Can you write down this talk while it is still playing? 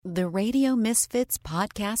The Radio Misfits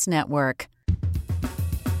Podcast Network.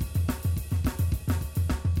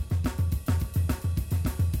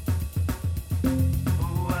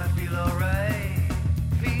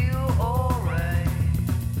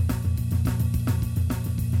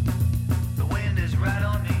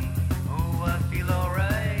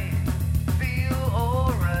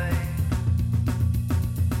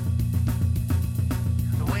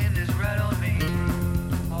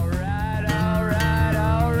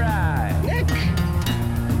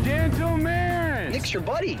 Your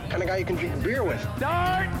buddy, kind of guy you can drink beer with.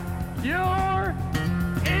 Start your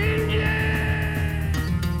engine!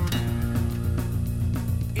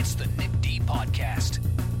 It's the Nick D Podcast.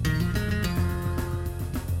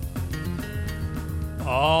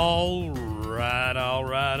 All right.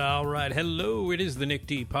 Hello, it is the Nick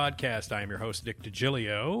D Podcast. I am your host, Nick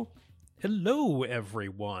DiGilio. Hello,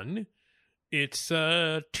 everyone. It's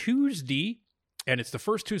Tuesday, and it's the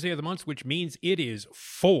first Tuesday of the month, which means it is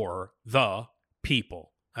for the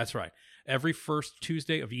people. That's right. Every first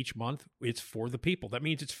Tuesday of each month, it's for the people. That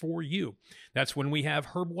means it's for you. That's when we have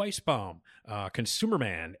Herb Weisbaum,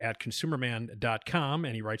 ConsumerMan at ConsumerMan.com,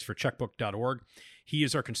 and he writes for checkbook.org. He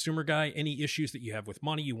is our consumer guy. Any issues that you have with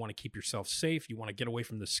money, you want to keep yourself safe, you want to get away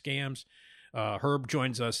from the scams, Herb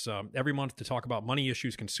joins us every month to talk about money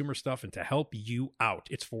issues, consumer stuff, and to help you out.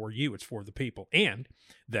 It's for you. It's for the people. And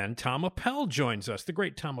then Tom Appel joins us, the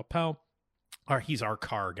great Tom Appel. He's our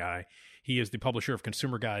car guy. He is the publisher of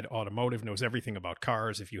Consumer Guide Automotive, knows everything about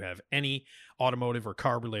cars. If you have any automotive or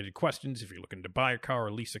car-related questions, if you're looking to buy a car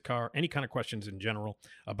or lease a car, any kind of questions in general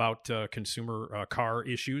about consumer car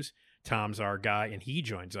issues, Tom's our guy, and he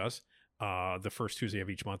joins us the first Tuesday of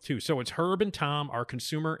each month, too. So it's Herb and Tom, our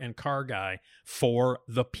consumer and car guy for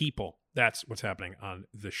the people. That's what's happening on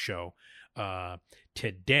the show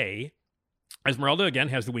today. Esmeralda, again,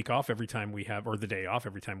 has the week off every time we have, or the day off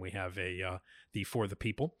every time we have the For the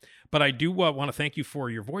People. But I do want to thank you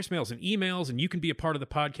for your voicemails and emails, and you can be a part of the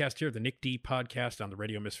podcast here, the Nick D Podcast on the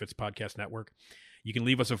Radio Misfits Podcast Network. You can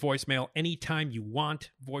leave us a voicemail anytime you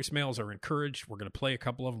want. Voicemails are encouraged. We're going to play a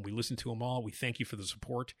couple of them. We listen to them all. We thank you for the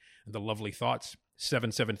support and the lovely thoughts.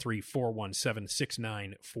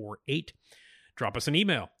 773-417-6948. Drop us an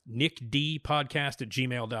email,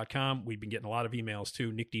 nickdpodcast@gmail.com. We've been getting a lot of emails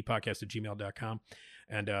too, nickdpodcast@gmail.com.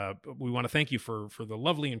 And we want to thank you for the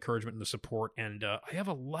lovely encouragement and the support. And I have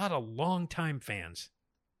a lot of longtime fans.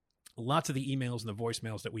 Lots of the emails and the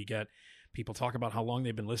voicemails that we get, people talk about how long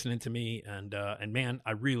they've been listening to me. And man,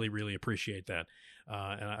 I really, really appreciate that.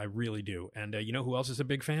 And I really do. And you know who else is a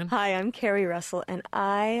big fan? Hi, I'm Carrie Russell, and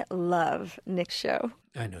I love Nick's show.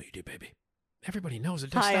 I know you do, baby. Everybody knows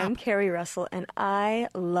it. Hi, stop. I'm Carrie Russell, and I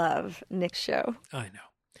love Nick's show. I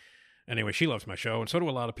know. Anyway, she loves my show, and so do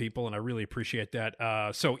a lot of people, and I really appreciate that.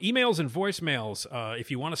 So emails and voicemails,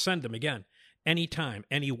 if you want to send them, again, anytime,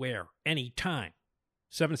 anywhere, anytime.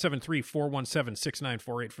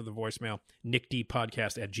 773-417-6948 for the voicemail,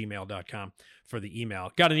 nickdpodcast@gmail.com for the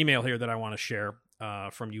email. Got an email here that I want to share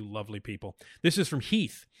from you lovely people. This is from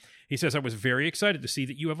Heath. He says, I was very excited to see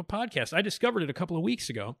that you have a podcast. I discovered it a couple of weeks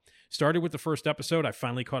ago. Started with the first episode. I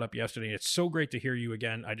finally caught up yesterday. It's so great to hear you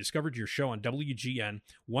again. I discovered your show on WGN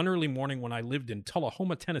one early morning when I lived in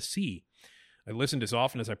Tullahoma, Tennessee. I listened as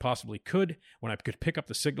often as I possibly could when I could pick up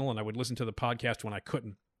the signal, and I would listen to the podcast when I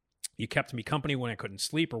couldn't. You kept me company when I couldn't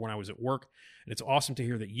sleep or when I was at work. And it's awesome to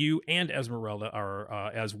hear that you and Esmeralda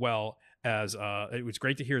are as well as, it was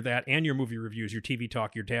great to hear that, and your movie reviews, your TV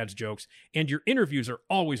talk, your dad's jokes, and your interviews are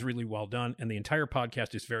always really well done, and the entire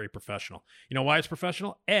podcast is very professional. You know why it's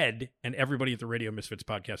professional? Ed and everybody at the Radio Misfits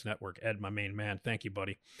Podcast Network. Ed, my main man. Thank you,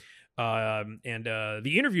 buddy. And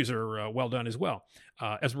the interviews are well done as well.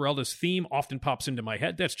 Esmeralda's theme often pops into my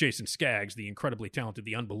head. That's Jason Skaggs, the incredibly talented,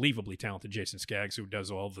 the unbelievably talented Jason Skaggs, who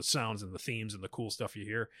does all the sounds and the themes and the cool stuff you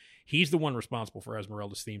hear. He's the one responsible for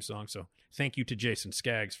Esmeralda's theme song, so thank you to Jason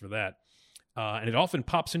Skaggs for that. And it often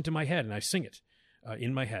pops into my head, and I sing it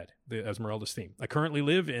in my head, the Esmeralda's theme. I currently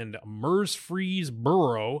live in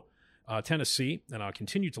Murfreesboro, Tennessee, and I'll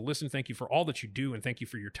continue to listen. Thank you for all that you do, and thank you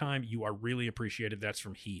for your time. You are really appreciated. That's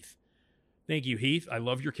from Heath. Thank you, Heath. I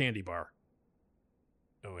love your candy bar.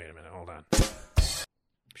 Oh, wait a minute. Hold on. I'm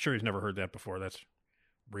sure he's never heard that before. That's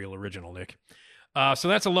real original, Nick. So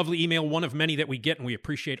that's a lovely email, one of many that we get, and we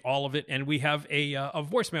appreciate all of it. And we have a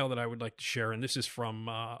voicemail that I would like to share, and this is from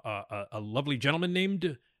a lovely gentleman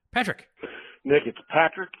named Patrick. Nick, it's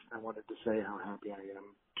Patrick. I wanted to say how happy I am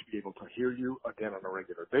to be able to hear you again on a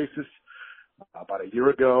regular basis. About a year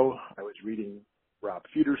ago, I was reading Rob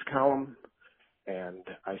Feeder's column, and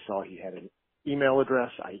I saw he had an email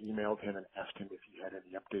address. I emailed him and asked him if he had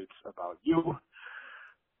any updates about you.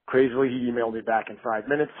 Crazily, he emailed me back in 5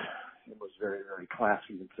 minutes. It was very, very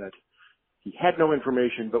classy and said he had no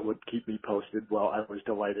information but would keep me posted. Well, I was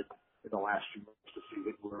delighted in the last few months to see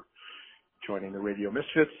that we're joining the Radio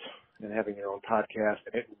Misfits and having your own podcast,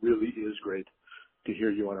 and it really is great to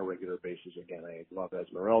hear you on a regular basis again. I love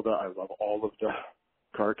Esmeralda. I love all of the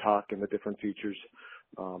car talk and the different features.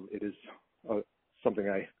 It is something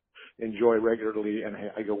I enjoy regularly, and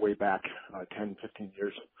I go way back 10, 15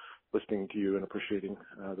 years listening to you and appreciating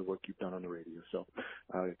the work you've done on the radio. So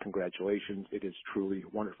congratulations. It is truly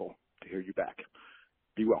wonderful to hear you back.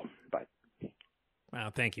 Be well. Bye.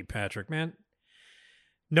 Wow, thank you, Patrick. Man,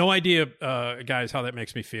 no idea, guys, how that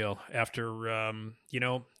makes me feel after,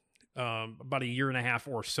 about a year and a half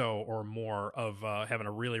or so or more of having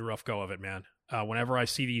a really rough go of it, man. Whenever I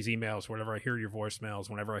see these emails, whenever I hear your voicemails,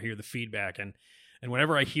 whenever I hear the feedback, and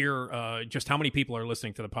whenever I hear just how many people are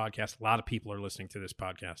listening to the podcast, a lot of people are listening to this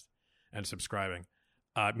podcast and subscribing.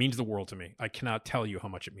 It means the world to me. I cannot tell you how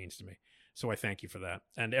much it means to me. So I thank you for that.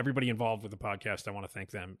 And everybody involved with the podcast, I want to thank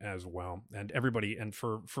them as well. And everybody, and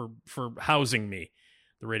for housing me,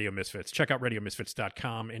 the Radio Misfits. Check out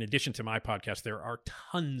radiomisfits.com. In addition to my podcast, there are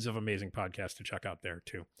tons of amazing podcasts to check out there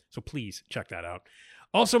too. So please check that out.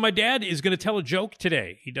 Also, my dad is going to tell a joke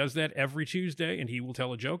today. He does that every Tuesday, and he will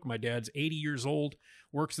tell a joke. My dad's 80 years old,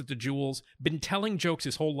 works at the Jewels, been telling jokes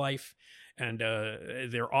his whole life, and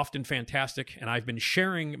they're often fantastic. And I've been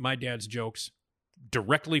sharing my dad's jokes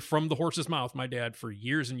directly from the horse's mouth, my dad, for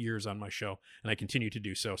years and years on my show, and I continue to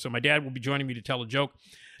do so. So my dad will be joining me to tell a joke.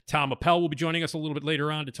 Tom Appel will be joining us a little bit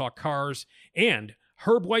later on to talk cars, and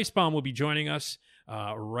Herb Weisbaum will be joining us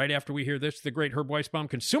right after we hear this. The great Herb Weisbaum,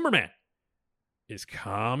 ConsumerMan, is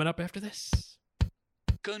coming up after this.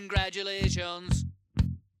 Congratulations.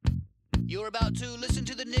 You're about to listen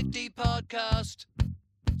to the Nick D podcast.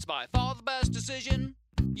 It's by far the best decision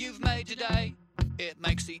you've made today. It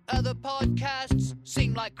makes the other podcasts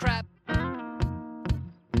seem like crap.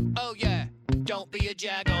 Oh yeah, don't be a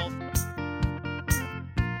jagoff.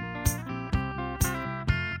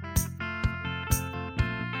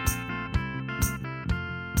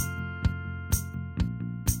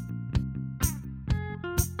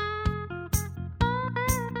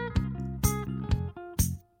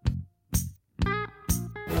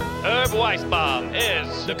 Herb Weisbaum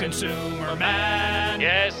is the Consumer Man.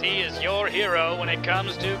 Yes, he is your hero when it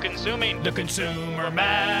comes to consuming. The Consumer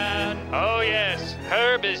Man. Oh yes,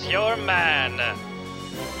 Herb is your man.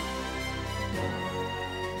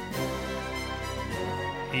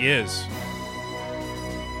 He is.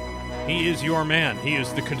 He is your man. He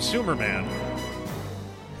is the Consumer Man.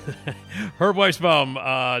 Herb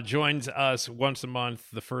Weisbaum joins us once a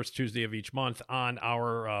month, the first Tuesday of each month, on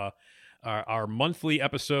our monthly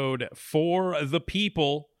episode For the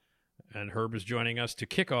People. And Herb is joining us to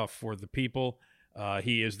kick off For the People.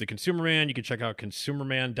 He is the Consumer Man. You can check out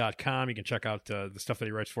ConsumerMan.com. You can check out the stuff that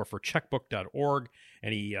he writes for checkbook.org.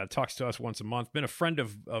 And he talks to us once a month. Been a friend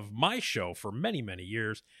of my show for many, many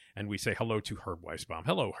years. And we say hello to Herb Weisbaum.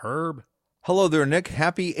 Hello, Herb. Hello there, Nick.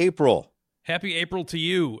 Happy April. Happy April to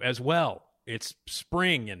you as well. It's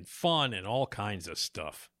spring and fun and all kinds of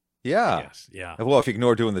stuff. Yeah. Yes. Yeah. Well, if you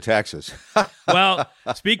ignore doing the taxes. Well,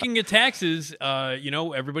 speaking of taxes,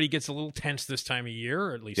 everybody gets a little tense this time of year,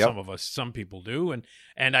 or at least some people do.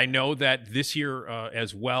 And I know that this year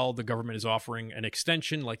as well, the government is offering an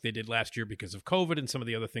extension like they did last year because of COVID and some of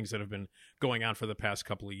the other things that have been going on for the past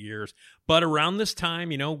couple of years. But around this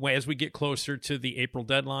time, as we get closer to the April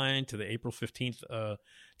deadline, to the April 15th time,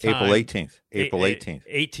 April 18th. April 18th.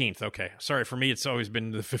 18th. Okay. Sorry. For me, it's always been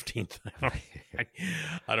the 15th.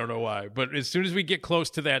 I don't know why. But as soon as we get close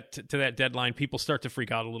to that deadline, people start to freak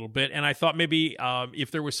out a little bit. And I thought maybe if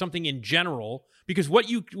there was something in general, because what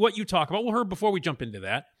you talk about, well, Herb, before we jump into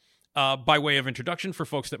that, by way of introduction for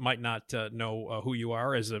folks that might not know who you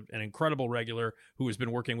are as an incredible regular who has been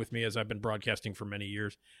working with me as I've been broadcasting for many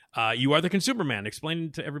years, you are the Consumer Man.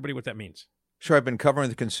 Explain to everybody what that means. Sure. I've been covering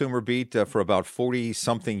the consumer beat for about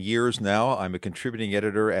 40-something years now. I'm a contributing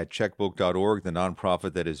editor at checkbook.org, the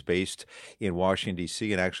nonprofit that is based in Washington,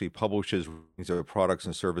 D.C., and actually publishes products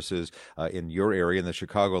and services in your area, in the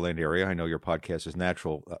Chicagoland area. I know your podcast is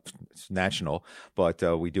national,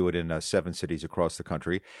 but we do it in 7 cities across the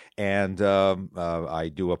country. And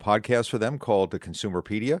I do a podcast for them called the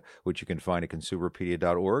Consumerpedia, which you can find at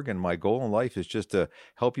consumerpedia.org. And my goal in life is just to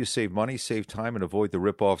help you save money, save time, and avoid the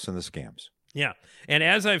ripoffs and the scams. Yeah. And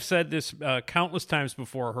as I've said this countless times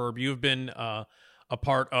before, Herb, you've been a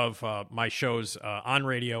part of my shows on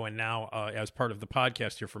radio and now as part of the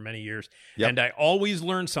podcast here for many years. Yep. And I always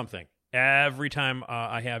learn something every time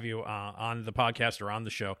I have you on the podcast or on the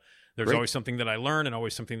show. There's Great. always something that I learn and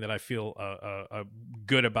always something that I feel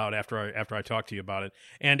good about after I talk to you about it.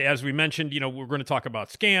 And as we mentioned, we're going to talk about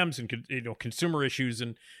scams and consumer issues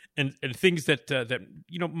and things that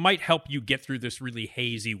might help you get through this really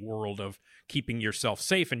hazy world of keeping yourself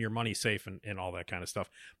safe and your money safe and all that kind of stuff.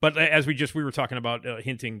 But as we were talking about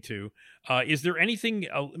hinting to, is there anything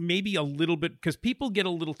maybe a little bit, because people get a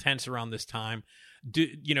little tense around this time,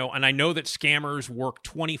 and I know that scammers work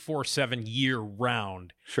 24/7 year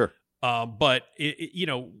round. Sure. But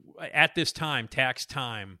at this time, tax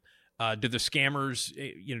time, do the scammers,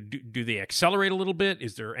 do they accelerate a little bit?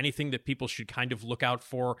 Is there anything that people should kind of look out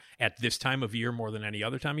for at this time of year more than any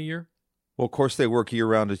other time of year? Well, of course, they work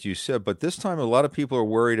year-round, as you said, but this time a lot of people are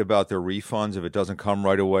worried about their refunds if it doesn't come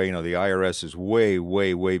right away. The IRS is way,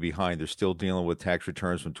 way, way behind. They're still dealing with tax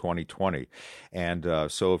returns from 2020. And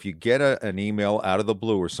so if you get an email out of the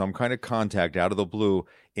blue or some kind of contact out of the blue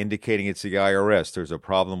indicating it's the IRS, there's a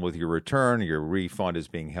problem with your return, your refund is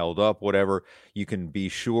being held up, whatever, you can be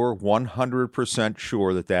sure, 100%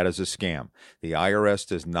 sure that is a scam. The IRS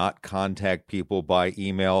does not contact people by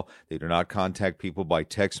email. They do not contact people by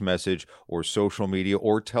text message or social media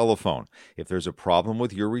or telephone. If there's a problem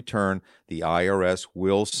with your return, the IRS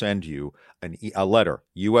will send you a letter,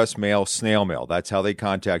 U.S. mail, snail mail. That's how they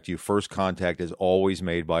contact you. First contact is always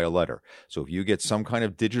made by a letter. So if you get some kind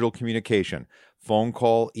of digital communication, phone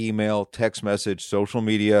call, email, text message, social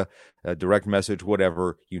media, direct message,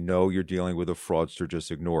 whatever, you're dealing with a fraudster, just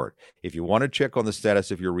ignore it. If you want to check on the status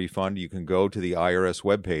of your refund, you can go to the IRS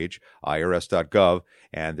webpage, irs.gov,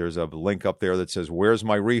 and there's a link up there that says, "Where's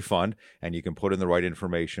my refund?" And you can put in the right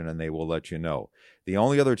information and they will let you know. The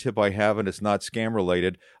only other tip I have, and it's not scam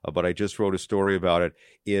related, but I just wrote a story about it,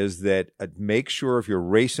 is that make sure if you're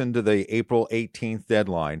racing to the April 18th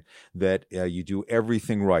deadline that you do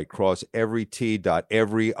everything right. Cross every T, dot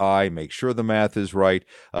every I, make sure the math is right.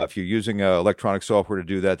 If you're using electronic software to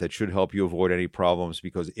do that, that should help you avoid any problems,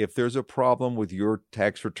 because if there's a problem with your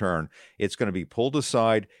tax return, it's going to be pulled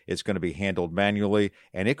aside, it's going to be handled manually,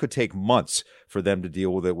 and it could take months for them to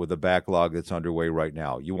deal with it with the backlog that's underway right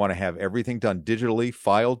now. You want to have everything done digitally,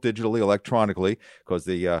 filed digitally, electronically, because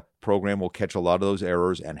the program will catch a lot of those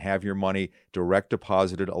errors and have your money direct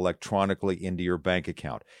deposited electronically into your bank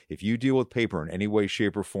account. If you deal with paper in any way,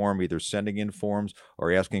 shape, or form, either sending in forms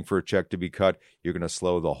or asking for a check to be cut, you're going to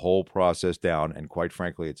slow the whole process down. And quite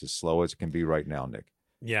frankly, it's as slow as it can be right now, Nick.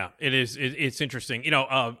 Yeah, it is. It's interesting.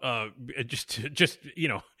 I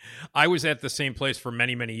was at the same place for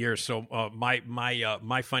many, many years. So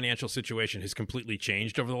my financial situation has completely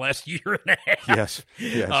changed over the last year and a half. Yes.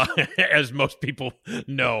 As most people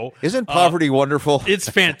know. Isn't poverty wonderful? It's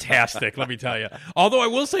fantastic, let me tell you. Although I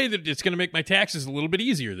will say that it's going to make my taxes a little bit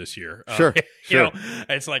easier this year. Sure.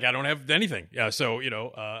 It's like I don't have anything.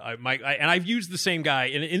 I've used the same guy,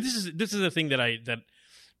 and this is a thing that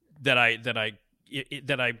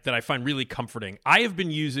I find really comforting. I have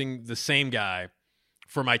been using the same guy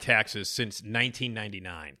for my taxes since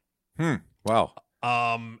 1999. Wow.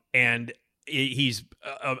 And he's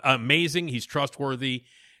amazing. He's trustworthy.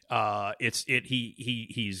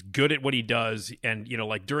 He's good at what he does. And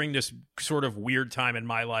like during this sort of weird time in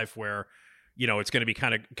my life where it's going to be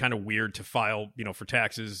kind of weird to file, for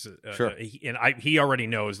taxes. Sure. He already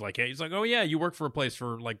knows, like, he's like, oh yeah, you work for a place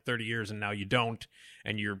for like 30 years and now you don't.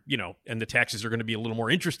 And and the taxes are going to be a little more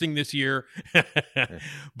interesting this year.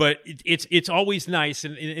 But it's always nice.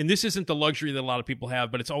 And this isn't the luxury that a lot of people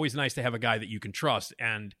have, but it's always nice to have a guy that you can trust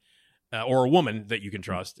or a woman that you can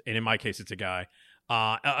trust. And in my case, it's a guy.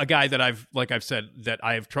 A guy that I've said, that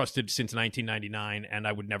I have trusted since 1999, and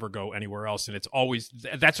I would never go anywhere else. And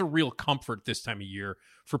that's a real comfort this time of year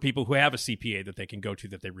for people who have a CPA that they can go to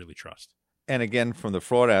that they really trust. And again, from the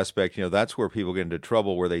fraud aspect, that's where people get into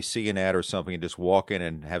trouble, where they see an ad or something and just walk in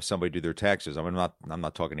and have somebody do their taxes. I mean, I'm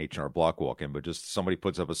not talking H&R Block walk-in, but just somebody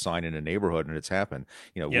puts up a sign in a neighborhood and it's happened.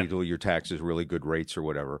 We do your taxes, really good rates or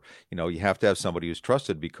whatever. You have to have somebody who's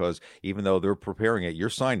trusted, because even though they're preparing it, you're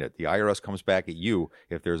signed it. The IRS comes back at you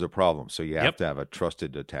if there's a problem. So you have to have a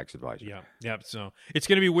trusted tax advisor. Yeah. Yep. So it's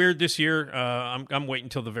going to be weird this year. I'm waiting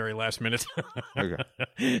until the very last minute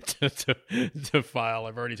to file.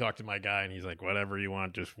 I've already talked to my guy, and he's like, whatever you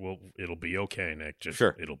want, it'll be okay, Nick.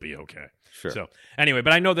 Sure. It'll be okay. Sure. So anyway,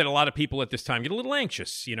 but I know that a lot of people at this time get a little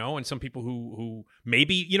anxious, and some people who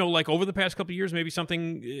maybe, like over the past couple of years, maybe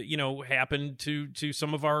something, happened to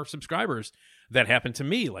some of our subscribers that happened to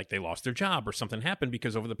me, like they lost their job or something happened,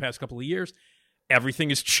 because over the past couple of years, everything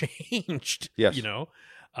has changed. Yes.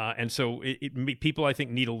 And so people, I think,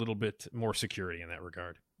 need a little bit more security in that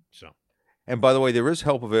regard. So. And by the way, there is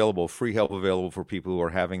help available, free help available for people who are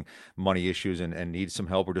having money issues and need some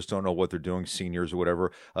help or just don't know what they're doing, seniors or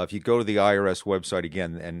whatever. If you go to the IRS website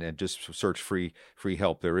again and just search free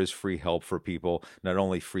help, there is free help for people, not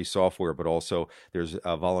only free software, but also there's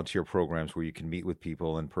volunteer programs where you can meet with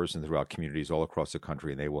people in person throughout communities all across the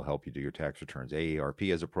country, and they will help you do your tax returns.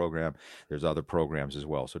 AARP has a program. There's other programs as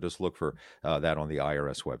well. So just look for that on the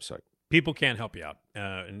IRS website. People can help you out,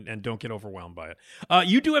 and don't get overwhelmed by it.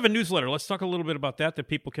 You do have a newsletter. Let's talk a little bit about that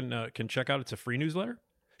people can check out. It's a free newsletter.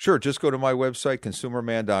 Sure. Just go to my website,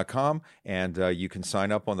 ConsumerMan.com, and you can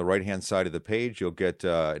sign up on the right-hand side of the page. You'll get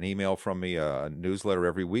an email from me, a newsletter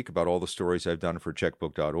every week about all the stories I've done for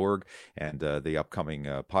checkbook.org and the upcoming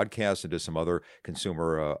podcast and just some other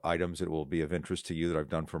consumer items that will be of interest to you that I've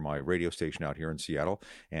done for my radio station out here in Seattle.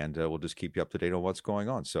 And we'll just keep you up to date on what's going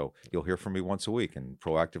on. So you'll hear from me once a week and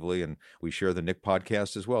proactively. And we share the Nick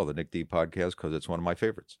podcast as well, the Nick D podcast, because it's one of my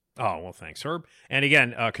favorites. Oh, well, thanks, Herb. And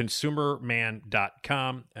again,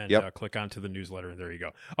 ConsumerMan.com, and click onto the newsletter, and there you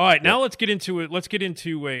go. All right, now let's get into it. Let's get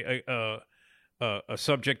into a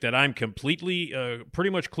subject that I'm completely, pretty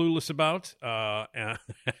much clueless about.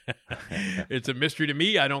 It's a mystery to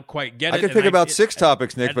me. I don't quite get it. I can think about 6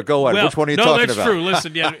 topics, Nick, but go on. Well, which one are you talking about? No, that's true.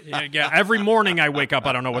 Listen, yeah. Every morning I wake up,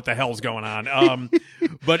 I don't know what the hell's going on.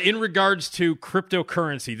 But in regards to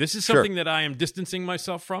cryptocurrency, this is something that I am distancing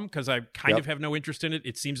myself from because I kind of have no interest in it.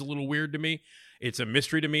 It seems a little weird to me. It's a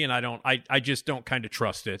mystery to me, and I just don't kind of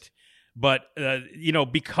trust it. But,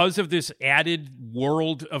 because of this added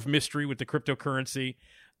world of mystery with the cryptocurrency,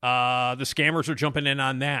 the scammers are jumping in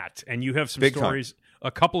on that. And you have some stories,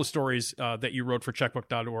 a couple of stories that you wrote for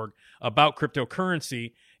checkbook.org about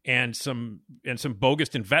cryptocurrency and some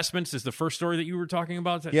bogus investments is the first story that you were talking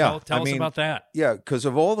about. Tell us about that. Yeah, because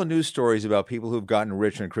of all the news stories about people who've gotten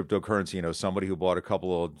rich in cryptocurrency, somebody who bought a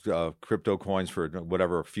couple of crypto coins for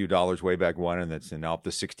whatever, a few dollars way back when, and that's now up to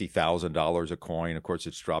 $60,000 a coin. Of course,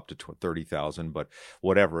 it's dropped to $30,000, but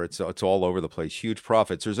whatever. It's all over the place. Huge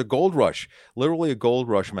profits. There's a gold rush, literally a gold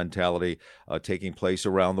rush mentality taking place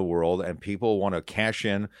around the world, and people want to cash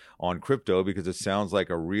in on crypto because it sounds like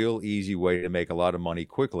a real easy way to make a lot of money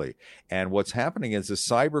quickly. And what's happening is the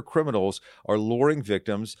cyber criminals are luring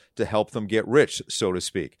victims to help them get rich, so to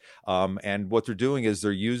speak. And what they're doing is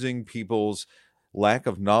they're using people's lack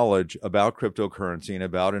of knowledge about cryptocurrency and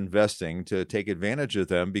about investing to take advantage of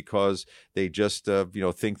them because they just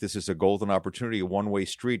think this is a golden opportunity, a one-way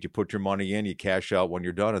street. You put your money in, you cash out when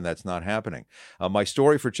you're done, and that's not happening. My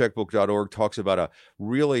story for checkbook.org talks about a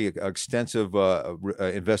really extensive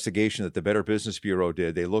investigation that the Better Business Bureau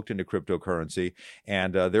did. They looked into cryptocurrency,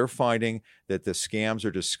 and they're finding that the scams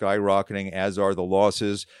are just skyrocketing, as are the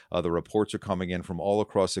losses. The reports are coming in from all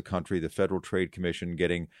across the country. The Federal Trade Commission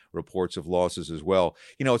getting reports of losses as well.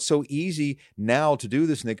 It's so easy now to do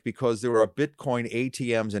this, Nick, because there are Bitcoin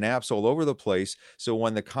ATMs and apps all over the place. So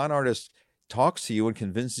when the con artist talks to you and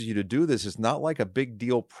convinces you to do this, it's not like a big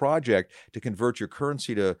deal project to convert your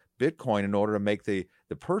currency to Bitcoin in order to make the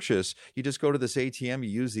purchase. You just go to this ATM, you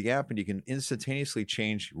use the app, and you can instantaneously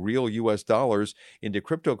change real US dollars into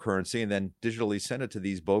cryptocurrency and then digitally send it to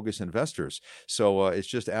these bogus investors. So it's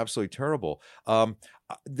just absolutely terrible.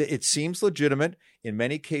 It seems legitimate. In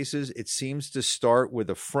many cases, it seems to start with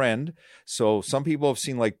a friend. So some people have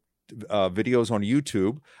seen videos on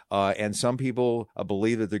YouTube, and some people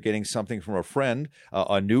believe that they're getting something from a friend,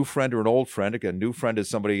 a new friend or an old friend. A new friend is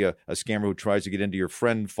somebody, a scammer who tries to get into your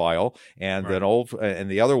friend file, and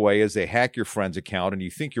and the other way is they hack your friend's account, and you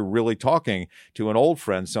think you're really talking to an old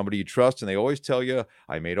friend, somebody you trust, and they always tell you,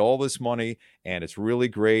 "I made all this money, and it's really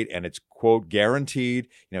great, and it's quote guaranteed,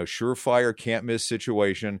 surefire, can't miss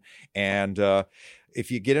situation." And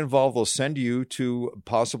if you get involved, they'll send you to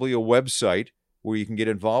possibly a website where you can get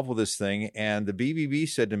involved with this thing. And the BBB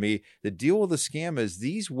said to me, the deal with the scam is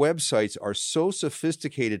these websites are so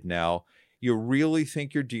sophisticated now, you really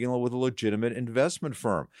think you're dealing with a legitimate investment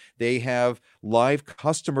firm. They have live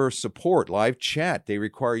customer support, live chat. They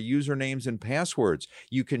require usernames and passwords.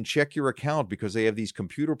 You can check your account because they have these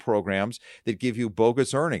computer programs that give you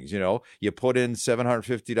bogus earnings. You put in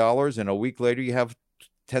 $750 and a week later you have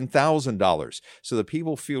 $10,000. So the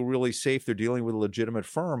people feel really safe. They're dealing with a legitimate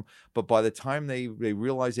firm. But by the time they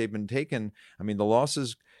realize they've been taken, the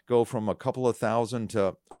losses go from a couple of thousand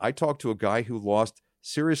to, I talked to a guy who lost,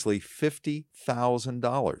 seriously,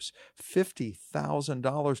 $50,000.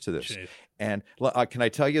 $50,000 to this. Jeez. And can I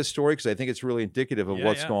tell you a story? Because I think it's really indicative of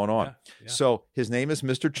what's going on. Yeah. So his name is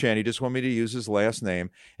Mr. Chen. He just wanted me to use his last name,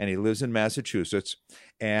 and he lives in Massachusetts.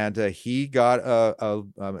 And he got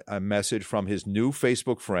a message from his new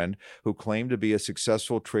Facebook friend who claimed to be a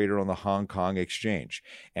successful trader on the Hong Kong exchange.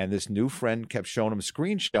 And this new friend kept showing him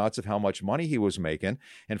screenshots of how much money he was making.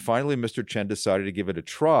 And finally, Mr. Chen decided to give it a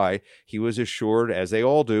try. He was assured, as they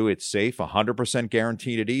all do, it's safe, 100%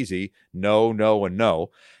 guaranteed it easy, no, no, and no.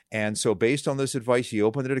 And so based on this advice, he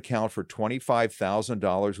opened an account for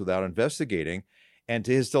 $25,000 without investigating. And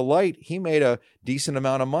to his delight, he made a decent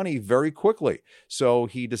amount of money very quickly. So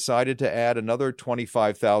he decided to add another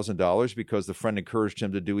 $25,000 because the friend encouraged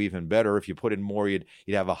him to do even better. If you put in more, you'd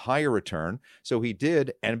have a higher return. So he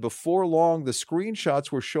did. And before long, the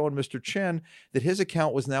screenshots were showing Mr. Chen that his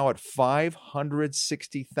account was now at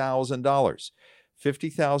 $560,000.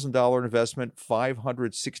 $50,000 investment,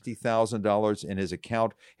 $560,000 in his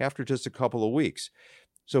account after just a couple of weeks.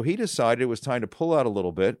 So he decided it was time to pull out a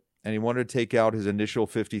little bit, and he wanted to take out his initial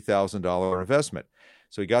 $50,000 investment.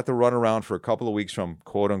 So he got the runaround for a couple of weeks from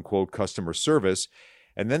quote-unquote customer service,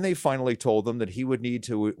 and then they finally told him that he would need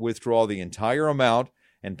to withdraw the entire amount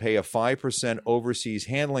and pay a 5% overseas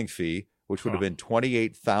handling fee, which would have been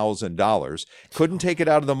 $28,000. Couldn't take it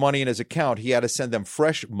out of the money in his account. He had to send them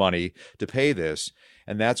fresh money to pay this.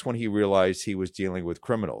 And that's when he realized he was dealing with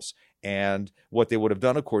criminals. And what they would have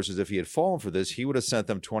done, of course, is if he had fallen for this, he would have sent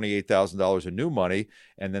them $28,000 in new money,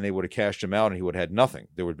 and then they would have cashed him out, and he would have had nothing.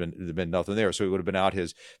 There would have been nothing there. So he would have been out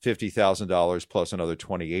his $50,000 plus another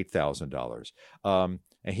 $28,000.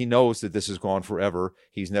 And he knows that this is gone forever.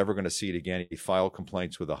 He's never going to see it again. He filed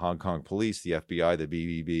complaints with the Hong Kong police, the FBI, the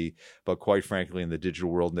BBB. But quite frankly, in the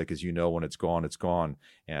digital world, Nick, as you know, when it's gone, it's gone.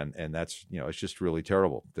 And that's, it's just really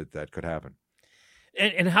terrible that could happen.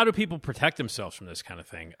 And how do people protect themselves from this kind of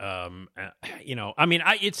thing?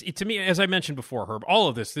 It's to me, as I mentioned before, Herb, all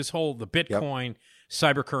of this whole, the Bitcoin,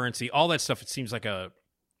 cyber currency, all that stuff, it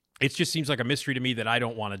just seems like a mystery to me that I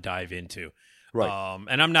don't want to dive into. Right.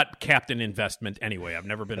 And I'm not Captain Investment anyway. I've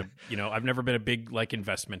never been a big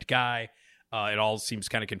investment guy. It all seems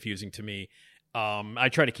kind of confusing to me. I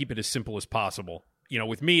try to keep it as simple as possible.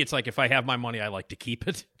 With me, it's like if I have my money, I like to keep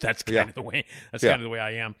it. That's kind of the way. That's kind of the way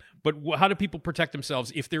I am. But how do people protect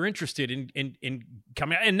themselves if they're interested in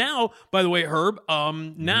coming? And now, by the way, Herb,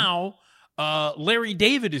 now Larry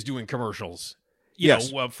David is doing commercials.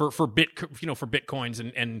 For bitcoins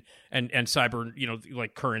and cyber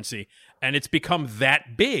like currency, and it's become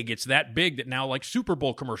that big. It's that big that now like Super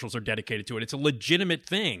Bowl commercials are dedicated to it. It's a legitimate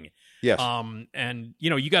thing. Yes. And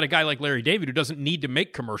you got a guy like Larry David who doesn't need to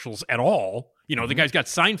make commercials at all. The guy's got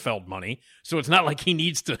Seinfeld money, so it's not like he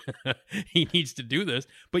needs to do this.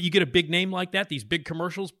 But you get a big name like that, these big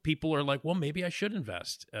commercials, people are like, well, maybe I should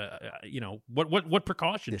invest. What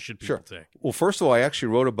precautions should people take? Well, first of all, I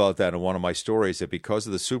actually wrote about that in one of my stories, that because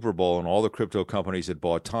of the Super Bowl and all the crypto companies that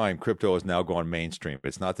bought time, crypto has now gone mainstream.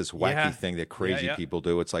 It's not this wacky thing that crazy people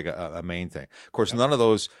do. It's like a main thing. Of course, none of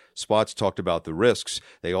those spots talked about the risks.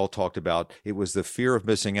 They all talked about it was the fear of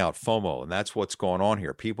missing out, FOMO, and that's what's going on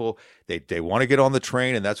here. People, they want to get on the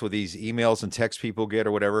train, and that's what these emails and texts people get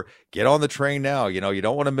or whatever. Get on the train now. You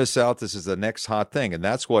don't want to miss out. This is the next hot thing, and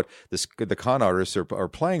that's what the con artists are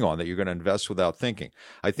playing on, that you're going to invest without thinking.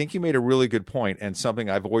 I think you made a really good point, and something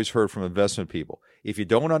I've always heard from investment people. If you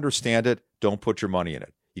don't understand it, don't put your money in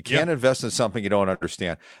it. You can't invest in something you don't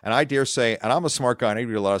understand. And I dare say, and I'm a smart guy and I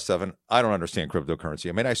read a lot of stuff, and I don't understand cryptocurrency.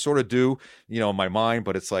 I mean, I sort of do, in my mind,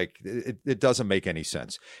 but it's like, it doesn't make any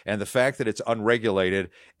sense. And the fact that it's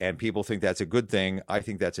unregulated and people think that's a good thing, I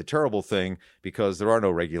think that's a terrible thing, because there are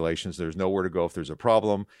no regulations. There's nowhere to go if there's a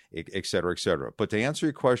problem, et cetera, et cetera. But to answer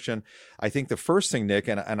your question, I think the first thing, Nick,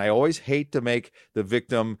 and I always hate to make the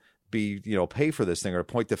victim pay for this thing or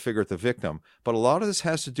point the finger at the victim, but a lot of this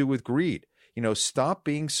has to do with greed. Stop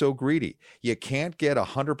being so greedy. You can't get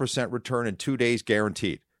 100% return in 2 days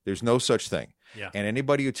guaranteed. There's no such thing. Yeah. And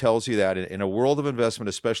anybody who tells you that in a world of investment,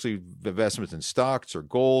 especially investments in stocks or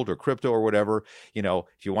gold or crypto or whatever,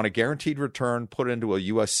 if you want a guaranteed return, put it into a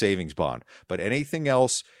U.S. savings bond. But anything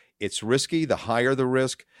else, it's risky. The higher the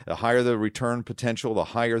risk, the higher the return potential, the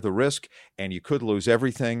higher the risk, and you could lose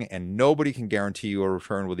everything, and nobody can guarantee you a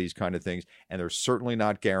return with these kind of things, and they're certainly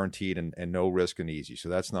not guaranteed and no risk and easy. So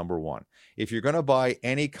that's number one. If you're going to buy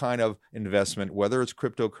any kind of investment, whether it's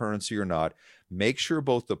cryptocurrency or not, make sure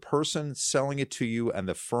both the person selling it to you and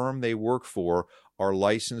the firm they work for are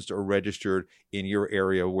licensed or registered in your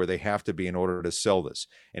area where they have to be in order to sell this.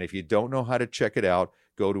 And if you don't know how to check it out,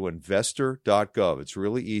 go to investor.gov. It's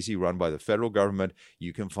really easy, run by the federal government.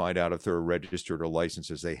 You can find out if they're registered or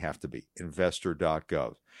licensed, as they have to be.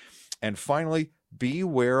 Investor.gov. And finally,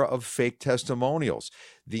 beware of fake testimonials.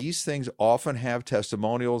 These things often have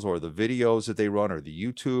testimonials or the videos that they run or the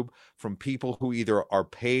YouTube from people who either are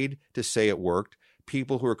paid to say it worked,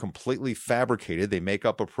 people who are completely fabricated. They make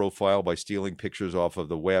up a profile by stealing pictures off of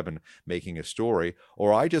the web and making a story.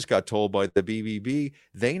 Or I just got told by the BBB,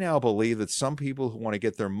 they now believe that some people who want to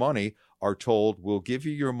get their money are told, we'll give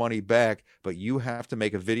you your money back, but you have to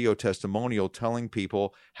make a video testimonial telling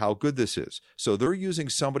people how good this is. So they're using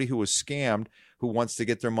somebody who was scammed, who wants to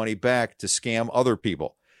get their money back, to scam other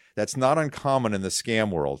people. That's not uncommon in the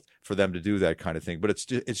scam world for them to do that kind of thing, but it's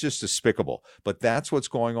just despicable. But that's what's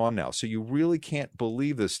going on now. So you really can't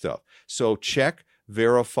believe this stuff. So check,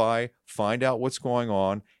 verify, find out what's going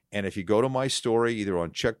on. And if you go to my story, either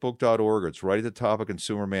on checkbook.org or it's right at the top of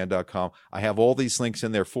consumerman.com, I have all these links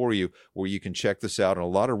in there for you where you can check this out and a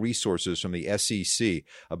lot of resources from the SEC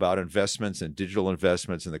about investments and digital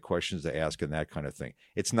investments and the questions to ask and that kind of thing.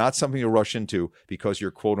 It's not something to rush into because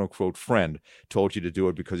your quote-unquote friend told you to do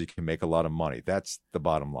it because you can make a lot of money. That's the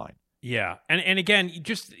bottom line. Yeah. And again,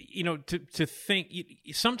 just, to think,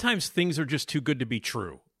 sometimes things are just too good to be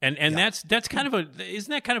true. And that's kind of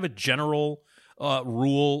isn't that kind of a general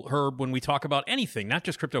rule, Herb, when we talk about anything, not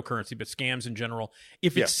just cryptocurrency, but scams in general?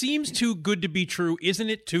 If it seems too good to be true, isn't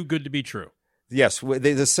it too good to be true? Yes,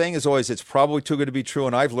 the saying is always, it's probably too good to be true,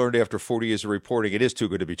 and I've learned after 40 years of reporting, it is too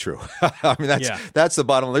good to be true. I mean, that's the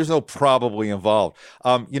bottom line. There's no probably involved.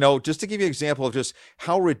 Just to give you an example of just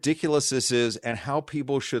how ridiculous this is and how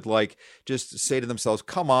people should just say to themselves,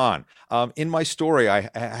 come on. In my story, I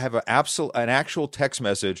have an actual text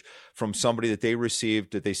message from somebody that they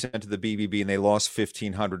received that they sent to the BBB, and they lost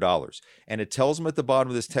 $1,500. And it tells them at the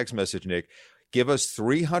bottom of this text message, Nick, give us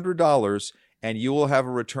 $300 and you will have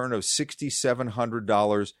a return of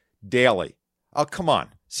 $6,700 daily. Oh, come on.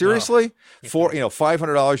 Seriously? For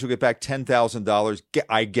 $500, you'll get back $10,000.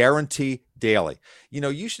 I guarantee daily.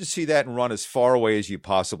 You should see that and run as far away as you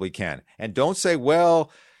possibly can. And don't say,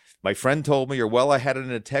 well, my friend told me, or well, I had it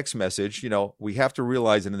in a text message. We have to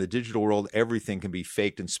realize that in the digital world, everything can be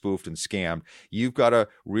faked and spoofed and scammed. You've got to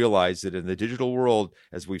realize that in the digital world,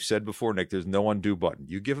 as we've said before, Nick, there's no undo button.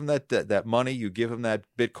 You give them that money, you give them that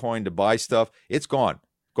Bitcoin to buy stuff, it's gone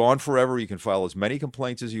forever. You can file as many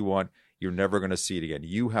complaints as you want. You're never going to see it again.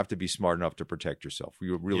 You have to be smart enough to protect yourself.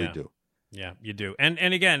 You really do. Yeah, you do. And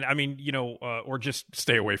again, I mean, or just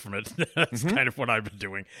stay away from it. That's kind of what I've been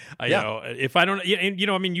doing. If I don't,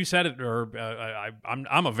 I mean, you said it, Herb,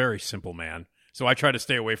 I'm a very simple man. So I try to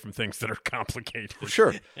stay away from things that are complicated.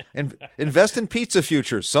 Sure. And invest in pizza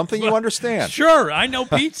futures, something you understand. Sure. I know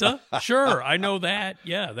pizza. Sure. I know that.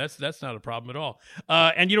 Yeah, that's not a problem at all.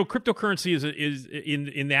 And cryptocurrency is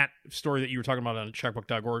in that story that you were talking about on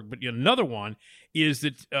checkbook.org. But another one is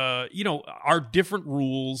that,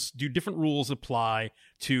 do different rules apply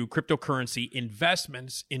to cryptocurrency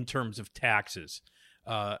investments in terms of taxes?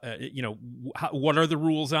 What are the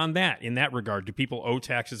rules on that in that regard? Do people owe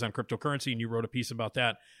taxes on cryptocurrency? And you wrote a piece about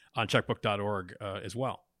that on checkbook.org as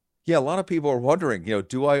well. Yeah, a lot of people are wondering,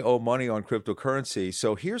 do I owe money on cryptocurrency?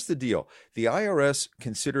 So here's the deal. The IRS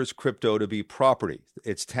considers crypto to be property.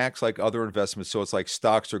 It's taxed like other investments, so it's like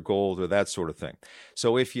stocks or gold or that sort of thing.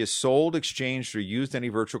 So if you sold, exchanged, or used any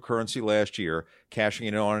virtual currency last year, cashing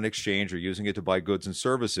it in on an exchange or using it to buy goods and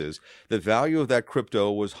services, the value of that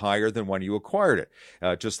crypto was higher than when you acquired it.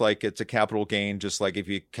 Just like it's a capital gain, just like if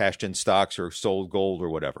you cashed in stocks or sold gold or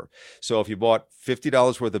whatever. So if you bought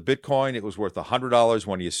 $50 worth of Bitcoin, it was worth $100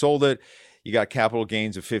 when you sold it. You got capital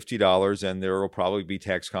gains of $50, and there will probably be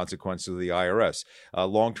tax consequences of the IRS.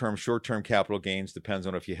 Long-term, short-term capital gains depends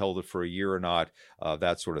on if you held it for a year or not,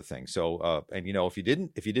 that sort of thing. So, if you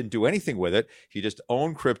didn't do anything with it, if you just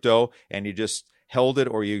own crypto and you just held it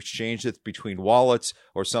or you exchanged it between wallets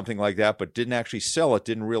or something like that, but didn't actually sell it,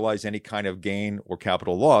 didn't realize any kind of gain or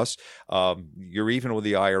capital loss, you're even with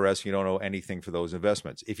the IRS. You don't owe anything for those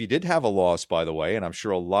investments. If you did have a loss, by the way, and I'm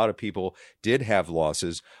sure a lot of people did have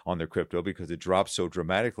losses on their crypto because it dropped so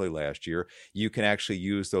dramatically last year, you can actually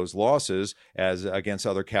use those losses as against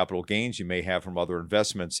other capital gains you may have from other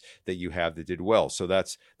investments that you have that did well. So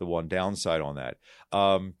that's the one downside on that.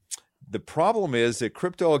 The problem is that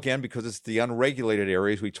crypto, again, because it's the unregulated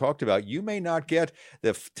areas we talked about, you may not get the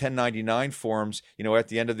 1099 forms. At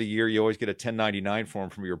the end of the year, you always get a 1099 form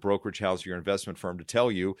from your brokerage house or your investment firm to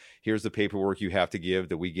tell you, here's the paperwork you have to give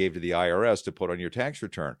that we gave to the IRS to put on your tax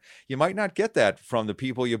return. You might not get that from the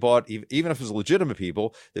people you bought, even if it's legitimate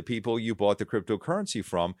people, the people you bought the cryptocurrency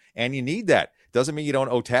from, and you need that Doesn't mean you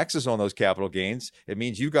don't owe taxes on those capital gains. It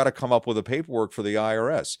means you got to come up with the paperwork for the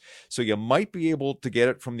IRS. So you might be able to get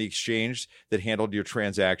it from the exchange that handled your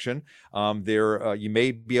transaction. You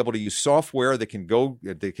may be able to use software that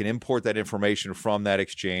can import that information from that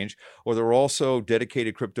exchange, or there are also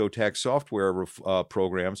dedicated crypto tax software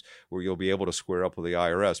programs where you'll be able to square up with the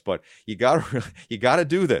IRS. But you got to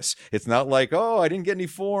do this. It's not like, oh, I didn't get any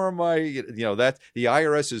form. That the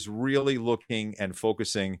IRS is really looking and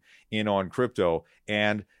focusing in on crypto.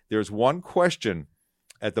 And there's one question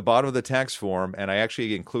at the bottom of the tax form, and I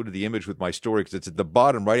actually included the image with my story because it's at the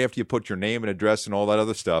bottom right after you put your name and address and all that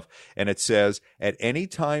other stuff. And it says, at any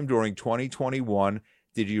time during 2021,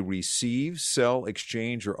 did you receive, sell,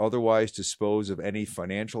 exchange, or otherwise dispose of any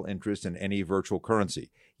financial interest in any virtual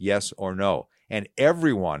currency? Yes or no? And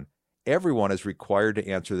everyone is required to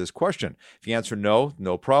answer this question. If you answer no,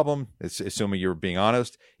 no problem. It's assuming you're being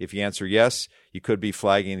honest. If you answer yes, you could be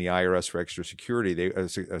flagging the IRS for extra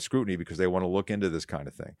scrutiny because they want to look into this kind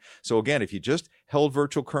of thing. So again, if you just held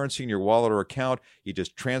virtual currency in your wallet or account, you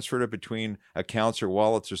just transferred it between accounts or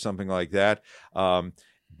wallets or something like that.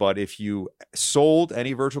 But if you sold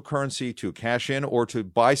any virtual currency to cash in or to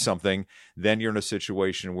buy something, then you're in a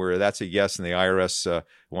situation where that's a yes, and the IRS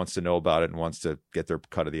wants to know about it and wants to get their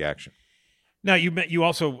cut of the action. Now, you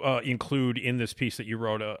also include in this piece that you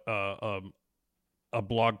wrote a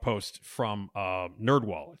blog post from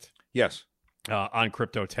NerdWallet. Yes. On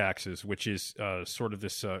crypto taxes, which is sort of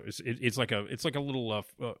this. It's like a little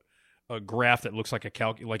a graph that looks like it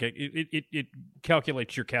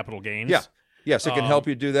calculates your capital gains. Yeah. Yes, it can help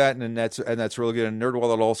you do that, and that's really good. And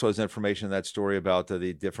NerdWallet also has information in that story about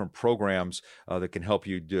the different programs that can help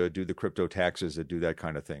you do the crypto taxes that do that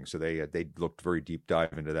kind of thing. So they looked very deep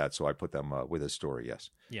dive into that. So I put them with this story.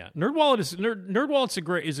 Yes. Yeah, NerdWallet's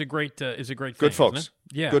a great thing, good folks. Isn't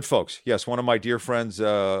it? Yeah, good folks. Yes, one of my dear friends,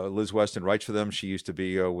 Liz Weston, writes for them. She used to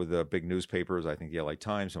be with big newspapers, I think the LA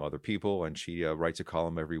Times, some other people, and she writes a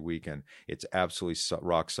column every week, and it's absolutely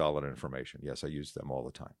rock solid information. Yes, I use them all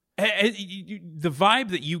the time. The vibe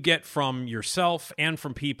that you get from yourself and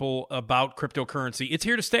from people about cryptocurrency, it's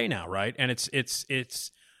here to stay now, right? And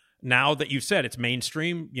it's now that you've said it's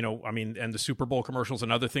mainstream, and the Super Bowl commercials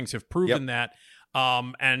and other things have proven that.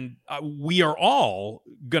 And we are all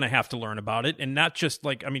going to have to learn about it, and not just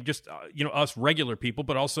us regular people,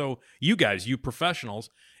 but also you guys, you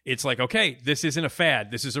professionals. It's like, okay, this isn't a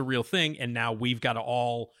fad. This is a real thing. And now we've got to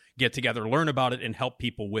all get together, learn about it, and help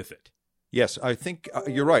people with it. Yes, I think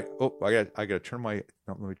you're right. Oh, I got to turn my.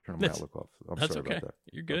 No, let me turn my Outlook off. I'm sorry okay. about that.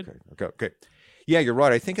 You're good. Okay. Yeah, you're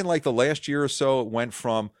right. I think in like the last year or so, it went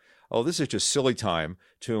from, oh, this is just silly time,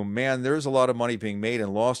 to, man, there's a lot of money being made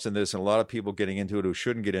and lost in this, and a lot of people getting into it who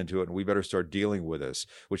shouldn't get into it, and we better start dealing with this,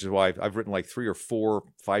 which is why I've written like 3 or 4,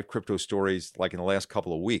 5 crypto stories like in the last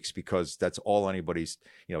couple of weeks, because that's all anybody's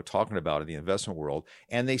talking about in the investment world.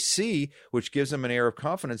 And they see, which gives them an air of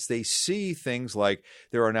confidence, they see things like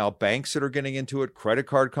there are now banks that are getting into it, credit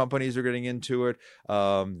card companies are getting into it.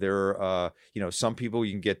 There are, some people,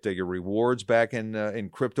 you can get your rewards back in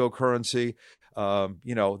cryptocurrency.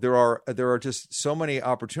 There are just so many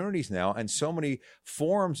opportunities now and so many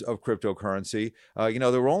forms of cryptocurrency.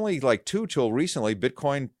 There were only like 2 till recently,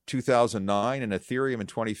 Bitcoin 2009 and Ethereum in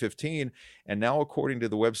 2015. And now, according to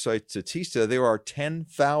the website Statista, there are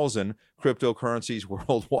 10,000 cryptocurrencies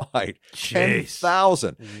worldwide. Jeez.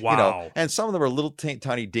 10,000. Wow. And some of them are little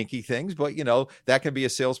tiny dinky things, but that can be a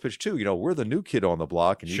sales pitch too. We're the new kid on the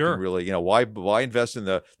block, and you can really, why invest in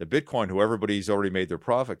the Bitcoin who everybody's already made their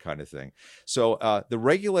profit kind of thing. So the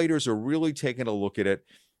regulators are really taking a look at it,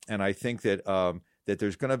 and I think that that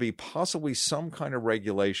there's going to be possibly some kind of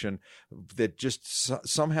regulation that just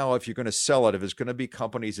somehow, if you're going to sell it, if it's going to be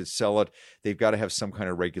companies that sell it, they've got to have some kind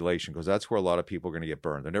of regulation, because that's where a lot of people are going to get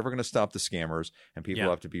burned. They're never going to stop the scammers, and people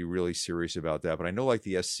have to be really serious about that. But I know, like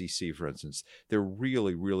the SEC, for instance, they're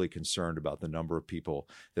really, really concerned about the number of people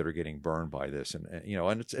that are getting burned by this. And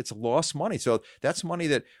it's lost money. So that's money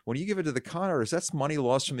that when you give it to the con artists, that's money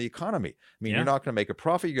lost from the economy. I mean, you're not going to make a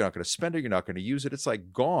profit. You're not going to spend it. You're not going to use it. It's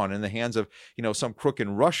like gone in the hands of, some crook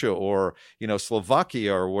in Russia or,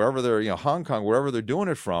 Slovakia or wherever they're, Hong Kong, wherever they're doing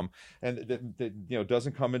it from. And that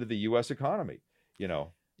doesn't come into the U.S. economy,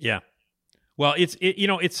 Yeah. Well,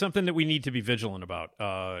 it's something that we need to be vigilant about,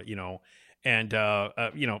 and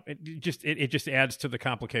it just adds to the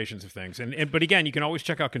complications of things. But again, you can always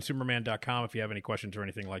check out ConsumerMan.com if you have any questions or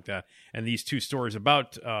anything like that. And these 2 stories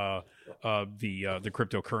about the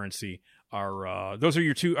cryptocurrency are those are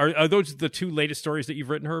your 2 are those the 2 latest stories that you've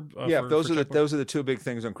written, Herb? Those are the 2 big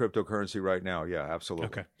things on cryptocurrency right now. Yeah, absolutely.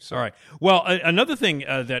 Okay. So. All right. Well, another thing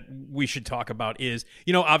that we should talk about is,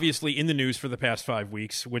 obviously in the news for the past 5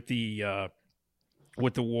 weeks with the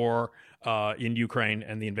with the war in Ukraine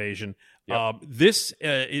and the invasion. Yep. This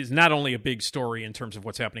is not only a big story in terms of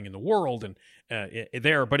what's happening in the world and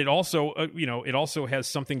there, but it also it also has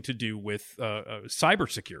something to do with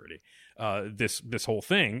cybersecurity. This whole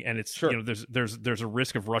thing, and it's Sure. There's a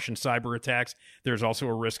risk of Russian cyber attacks. There's also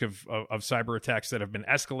a risk of cyber attacks that have been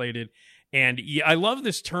escalated. And I love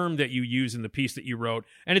this term that you use in the piece that you wrote,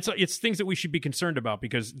 and it's things that we should be concerned about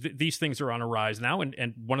because these things are on a rise now,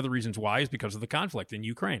 and one of the reasons why is because of the conflict in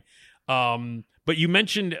Ukraine. But you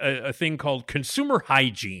mentioned a thing called consumer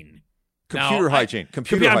hygiene. Computer hygiene.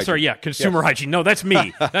 I'm sorry, yeah, consumer hygiene. No, that's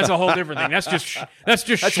me. That's a whole different thing. That's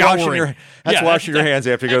just showering. Washing your hands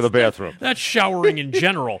after you go to the bathroom. That's showering in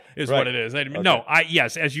general is Right. what it is. Okay. No,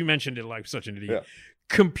 yes, as you mentioned it like such an idiot. Yeah.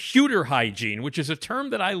 Computer hygiene, which is a term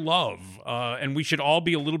that I love, and we should all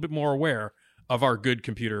be a little bit more aware of our good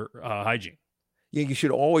computer hygiene. Yeah, you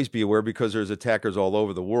should always be aware because there's attackers all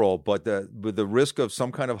over the world. But with the risk of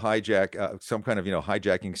some kind of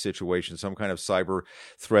hijacking situation, some kind of cyber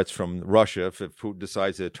threats from Russia, if Putin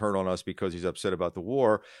decides to turn on us because he's upset about the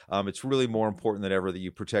war, it's really more important than ever that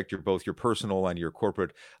you protect both your personal and your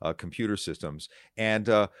corporate computer systems. And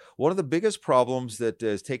one of the biggest problems that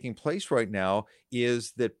is taking place right now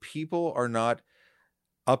is that people are not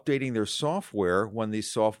updating their software when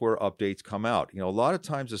these software updates come out. A lot of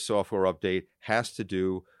times a software update has to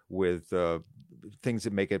do with things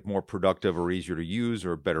that make it more productive or easier to use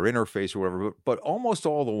or a better interface or whatever. But almost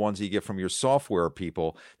all the ones you get from your software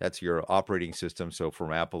people, that's your operating system, so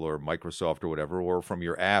from Apple or Microsoft or whatever, or from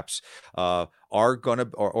your apps, are going to,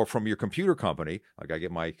 or from your computer company, like I get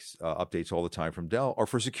my updates all the time from Dell, or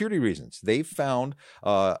for security reasons. They've found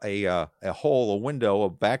a hole, a window, a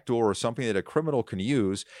backdoor, or something that a criminal can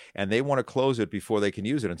use, and they want to close it before they can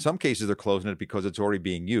use it. In some cases, they're closing it because it's already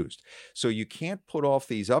being used. So you can't put off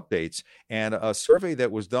these updates. And a survey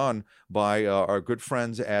that was done by our good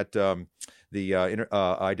friends at the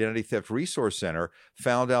Identity Theft Resource Center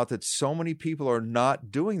found out that so many people are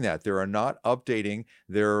not doing that. They are not updating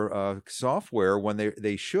their software when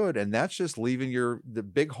they should, and that's just leaving the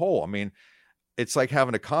big hole. I mean, it's like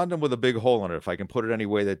having a condom with a big hole in it, if I can put it any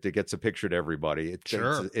way that it gets a picture to everybody.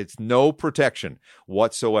 It's no protection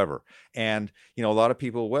whatsoever. And, a lot of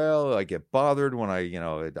people, well, I get bothered when I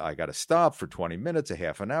got to stop for 20 minutes, a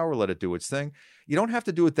half an hour, let it do its thing. You don't have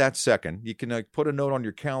to do it that second. You can put a note on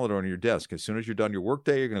your calendar on your desk. As soon as you're done your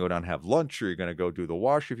workday, you're going to go down and have lunch, or you're going to go do the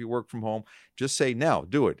wash if you work from home. Just say, now,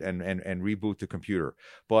 do it, and reboot the computer.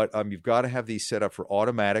 But you've got to have these set up for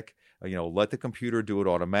automatic. Let the computer do it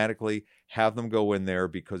automatically. Have them go in there,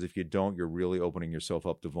 because if you don't, you're really opening yourself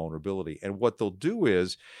up to vulnerability. And what they'll do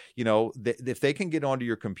is, if they can get onto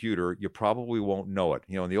your computer, you probably won't know it.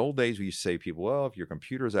 In the old days, we used to say to people, well, if your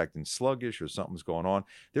computer's acting sluggish or something's going on,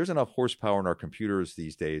 there's enough horsepower in our computers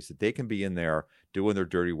these days that they can be in there doing their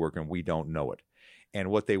dirty work and we don't know it. And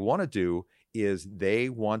what they want to do is they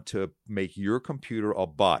want to make your computer a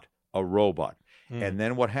bot, a robot. And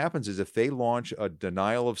then what happens is, if they launch a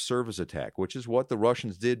denial of service attack, which is what the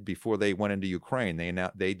Russians did before they went into Ukraine,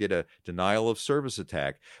 they did a denial of service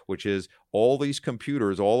attack, which is all these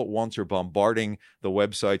computers all at once are bombarding the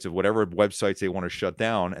websites of whatever websites they want to shut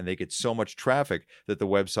down, and they get so much traffic that the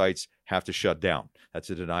websites have to shut down. That's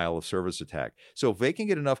a denial of service attack. So if they can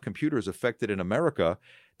get enough computers affected in America,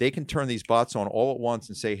 they can turn these bots on all at once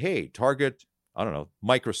and say, hey, target, I don't know,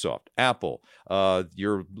 Microsoft, Apple,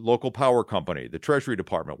 your local power company, the Treasury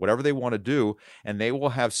Department, whatever they want to do, and they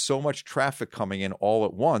will have so much traffic coming in all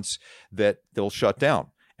at once that they'll shut down.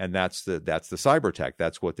 And that's the cyber attack.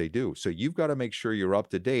 That's what they do. So you've got to make sure you're up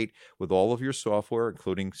to date with all of your software,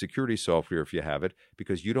 including security software if you have it,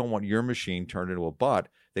 because you don't want your machine turned into a bot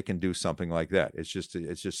that can do something like that. It's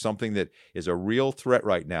just something that is a real threat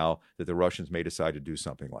right now, that the Russians may decide to do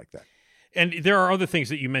something like that. And there are other things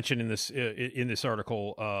that you mentioned in this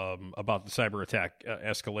article about the cyber attack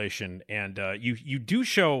escalation, and you do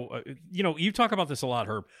show you talk about this a lot,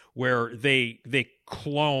 Herb, where they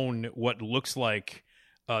clone what looks like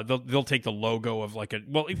they'll take the logo of like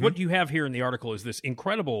what you have here in the article is this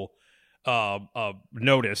incredible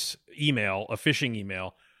notice email, a phishing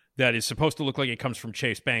email that is supposed to look like it comes from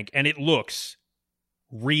Chase Bank, and it looks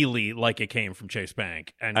really like it came from Chase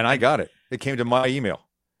Bank, and I got it. It came to my email.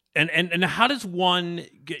 And how does one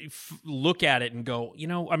look at it and go,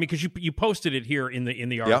 because you posted it here in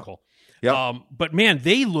the article. Yeah. But man,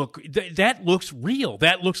 that looks real.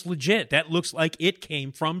 That looks legit. That looks like it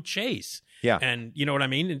came from Chase. Yeah. And you know what I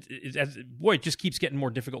mean? It just keeps getting more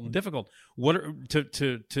difficult and difficult.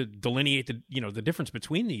 To delineate the difference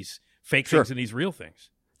between these fake things and these real things.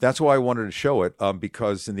 That's why I wanted to show it,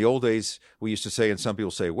 because in the old days, we used to say, and some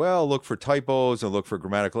people say, well, look for typos and look for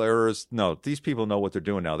grammatical errors. No, these people know what they're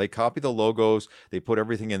doing now. They copy the logos. They put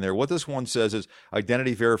everything in there. What this one says is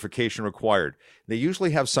identity verification required. They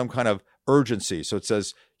usually have some kind of urgency. So it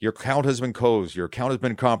says your account has been closed, your account has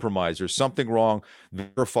been compromised, there's something wrong,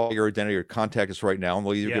 verify your identity or contact us right now. And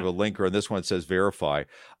they'll either give a link, or in this one it says verify.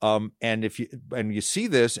 And if you see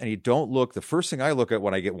this and you don't look, the first thing I look at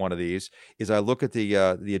when I get one of these is I look at the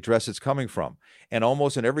address it's coming from. And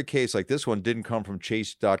almost in every case, like this one didn't come from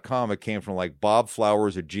chase.com. It came from like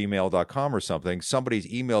bobflowers@gmail.com or something,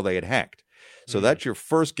 somebody's email they had hacked. So that's your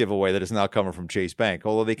first giveaway that is not coming from Chase Bank,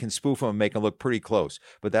 although they can spoof them and make them look pretty close.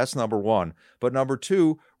 But that's number one. But number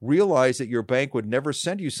two, realize that your bank would never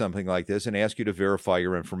send you something like this and ask you to verify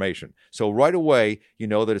your information. So right away, you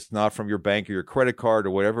know that it's not from your bank or your credit card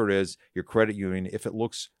or whatever it is, your credit union. If it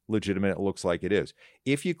looks legitimate, it looks like it is.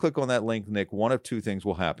 If you click on that link, Nick, one of two things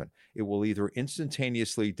will happen. It will either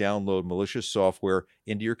instantaneously download malicious software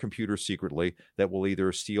into your computer secretly that will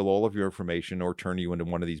either steal all of your information or turn you into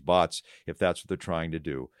one of these bots if that's what they're trying to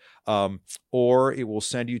do. Or it will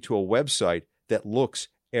send you to a website that looks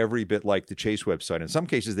every bit like the Chase website. In some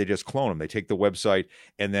cases, they just clone them. They take the website,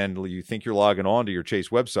 and then you think you're logging on to your Chase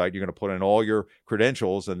website. You're going to put in all your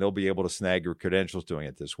credentials, and they'll be able to snag your credentials doing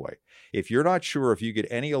it this way. If you're not sure, if you get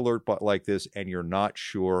any alert like this and you're not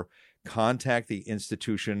sure, contact the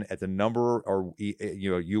institution at the number or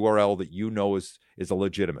URL that you know is a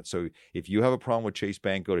legitimate. So if you have a problem with Chase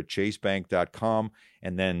Bank, go to chasebank.com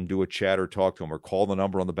and then do a chat or talk to them, or call the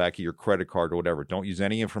number on the back of your credit card or whatever. Don't use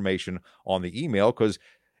any information on the email, because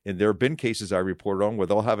there have been cases I reported on where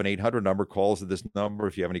they'll have an 800 number, calls to this number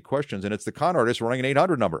if you have any questions, and it's the con artist running an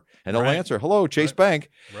 800 number, and they'll answer, hello, Chase Bank.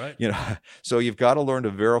 Right. So you've got to learn to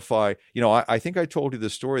verify. I think I told you the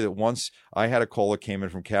story that once I had a call that came in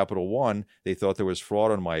from Capital One. They thought there was fraud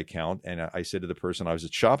on my account, and I said to the person, I was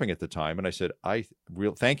shopping at the time, and I said,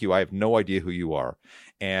 thank you. I have no idea who you are,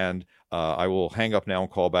 and I will hang up now and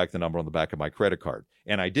call back the number on the back of my credit card.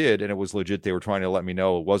 And I did, and it was legit. They were trying to let me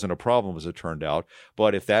know it wasn't a problem, as it turned out.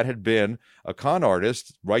 But if that had been a con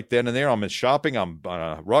artist, right then and there, I'm in shopping, I'm on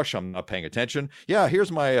a rush, I'm not paying attention. Yeah,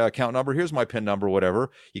 here's my account number, here's my PIN number, whatever.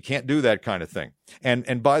 You can't do that kind of thing.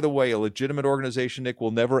 And by the way, a legitimate organization, Nick, will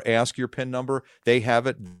never ask your PIN number. They have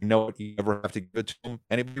it. They know it. You never have to give it to them.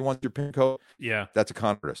 Anybody wants your PIN code? Yeah. That's a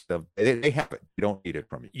con artist. They have it. You don't need it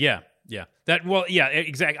from you. Yeah. Yeah.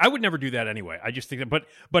 Exactly. I would never do that anyway. I just think that,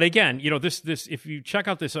 but again, this, if you check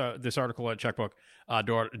out this article at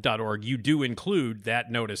checkbook.org, you do include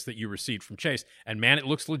that notice that you received from Chase, and man, it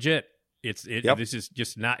looks legit. This is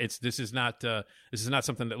not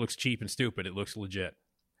something that looks cheap and stupid. It looks legit.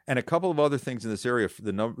 And a couple of other things in this area.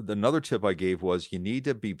 Another tip I gave was you need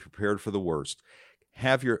to be prepared for the worst.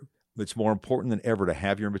 It's more important than ever to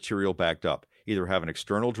have your material backed up. Either have an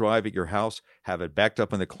external drive at your house, have it backed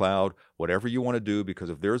up in the cloud, whatever you want to do, because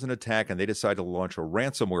if there's an attack and they decide to launch a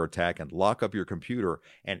ransomware attack and lock up your computer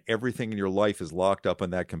and everything in your life is locked up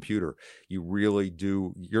in that computer, you're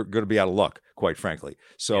going to be out of luck, quite frankly.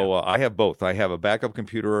 So I have both. I have a backup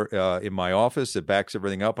computer in my office that backs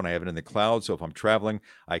everything up, and I have it in the cloud. So if I'm traveling,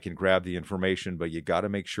 I can grab the information, but you got to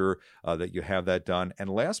make sure that you have that done. And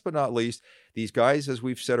last but not least, these guys, as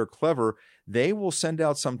we've said, are clever. They will send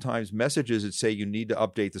out sometimes messages that say you need to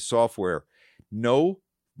update the software. No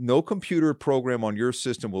computer program on your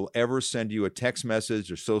system will ever send you a text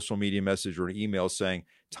message or social media message or an email saying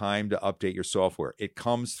time to update your software. It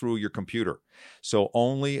comes through your computer. So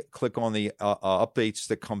only click on the updates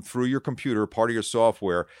that come through your computer, part of your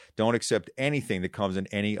software. Don't accept anything that comes in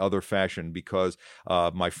any other fashion, because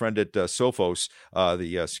my friend at Sophos,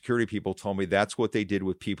 the security people, told me that's what they did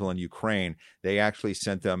with people in Ukraine. They actually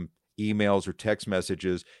sent them emails or text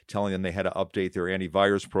messages telling them they had to update their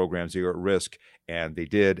antivirus programs. They were at risk, and they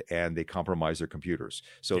did, and they compromised their computers.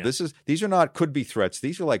 So these are not could-be threats.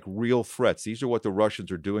 These are like real threats. These are what the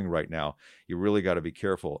Russians are doing right now. You really got to be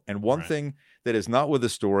careful. And one thing that is not with the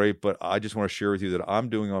story, but I just want to share with you that I'm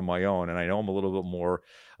doing on my own, and I know I'm a little bit more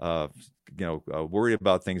worried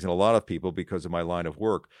about things than a lot of people because of my line of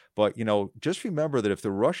work. But, just remember that if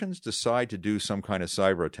the Russians decide to do some kind of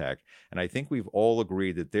cyber attack, and I think we've all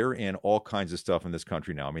agreed that they're in all kinds of stuff in this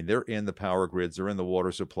country now. I mean, they're in the power grids, they're in the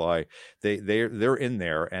water supply, they're they're in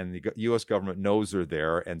there, and the U.S. government knows they're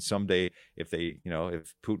there. And someday, if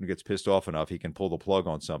Putin gets pissed off enough, he can pull the plug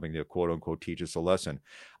on something to quote unquote teach us a lesson.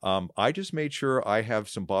 I just made sure I have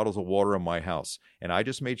some bottles of water in my house, and I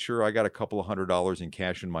just made sure I got a couple of $100 in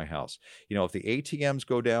cash in my house. If the ATMs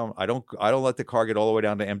go down, I don't let the car get all the way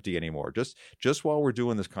down to empty anymore. Just while we're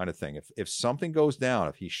doing this kind of thing, if something goes down,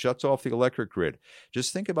 if he shuts off the electric grid,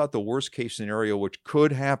 just think about the worst case scenario, which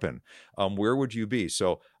could happen. Where would you be?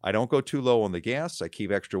 So I don't go too low on the gas. I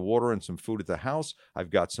keep extra water and some food at the house. I've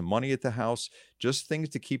got some money at the house. Just things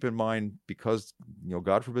to keep in mind because,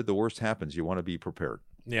 God forbid the worst happens. You want to be prepared.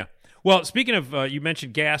 Yeah. Well, speaking of, you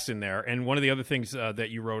mentioned gas in there, and one of the other things that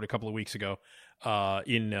you wrote a couple of weeks ago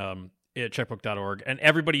at checkbook.org, and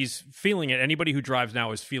everybody's feeling it. Anybody who drives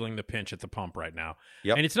now is feeling the pinch at the pump right now.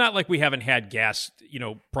 Yep. And it's not like we haven't had gas,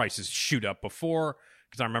 prices shoot up before,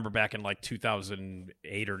 because I remember back in like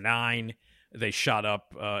 2008 or 9, they shot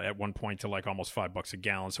up at one point to like almost $5 a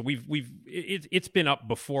gallon. So it's been up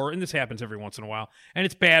before, and this happens every once in a while, and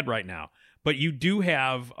it's bad right now. But you do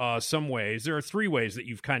have some ways. There are 3 ways that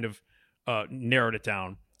you've kind of narrowed it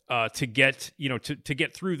down to get to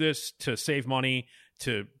get through this, to save money,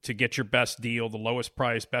 to get your best deal, the lowest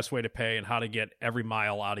price, best way to pay, and how to get every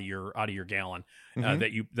mile out of your gallon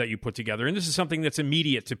that you put together. And this is something that's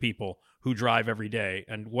immediate to people who drive every day.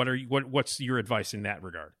 And what's your advice in that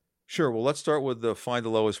regard? Sure. Well, let's start with find the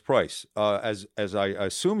lowest price. As I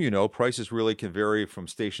assume prices really can vary from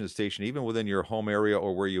station to station, even within your home area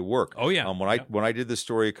or where you work. Oh yeah. When I did this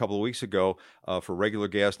story a couple of weeks ago for regular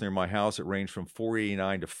gas near my house, it ranged from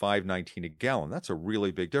 $4.89 to $5.19 a gallon. That's a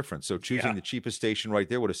really big difference. So choosing the cheapest station right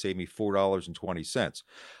there would have saved me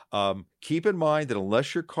 $4.20. Keep in mind that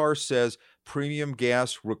unless your car says premium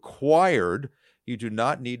gas required, you do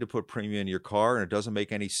not need to put premium in your car, and it doesn't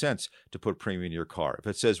make any sense to put premium in your car. If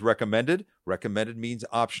it says recommended means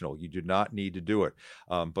optional. You do not need to do it.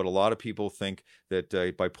 But a lot of people think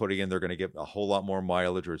that by putting in, they're going to get a whole lot more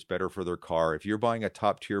mileage, or it's better for their car. If you're buying a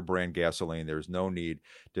top-tier brand gasoline, there's no need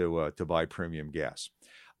to buy premium gas.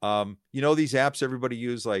 These apps everybody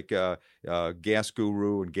use, like Gas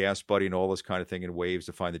Guru and Gas Buddy and all this kind of thing, in Waves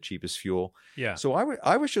to find the cheapest fuel. Yeah. So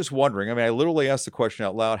I was just wondering, I literally asked the question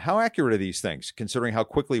out loud, how accurate are these things, considering how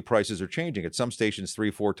quickly prices are changing at some stations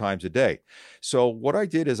 3-4 times a day? So what I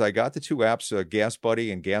did is I got the 2 apps, Gas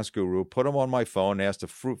Buddy and Gas Guru, put them on my phone, asked a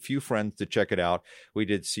few friends to check it out. We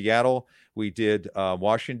did Seattle, we did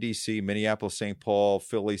Washington, D.C., Minneapolis, St. Paul,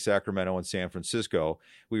 Philly, Sacramento, and San Francisco.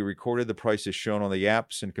 We recorded the prices shown on the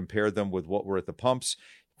apps and compared them with what were at the pumps.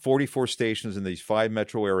 44 stations in these 5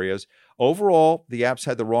 metro areas. Overall, the apps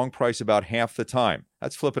had the wrong price about half the time.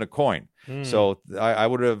 That's flipping a coin. So I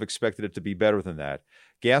would have expected it to be better than that.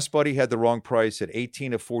 Gas Buddy had the wrong price at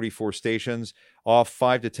 18 of 44 stations, off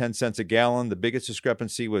 5 to 10 cents a gallon. The biggest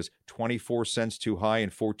discrepancy was 24 cents too high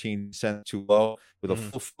and 14 cents too low. With a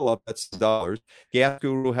full fill-up, that's dollars. Gas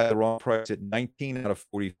Guru had the wrong price at 19 out of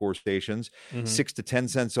 44 stations, 6 to 10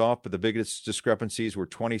 cents off, but the biggest discrepancies were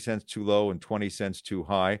 20 cents too low and 20 cents too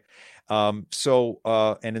high. And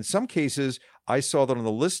in some cases, I saw that on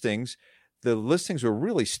the listings were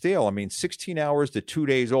really stale. 16 hours to 2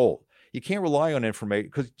 days old. You can't rely on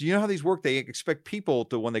information, because do you know how these work? They expect people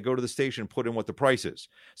to, when they go to the station, put in what the price is.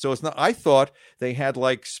 So it's not, I thought they had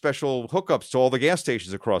like special hookups to all the gas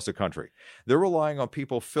stations across the country. They're relying on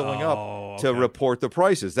people filling up to report the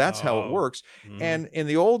prices. That's how it works. And in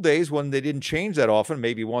the old days, when they didn't change that often,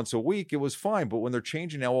 maybe once a week, it was fine. But when they're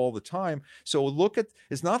changing now all the time, so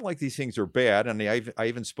it's not like these things are bad. And I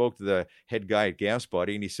even spoke to the head guy at Gas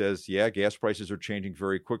Buddy, and he says, yeah, gas prices are changing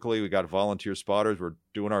very quickly. We got volunteer spotters. We're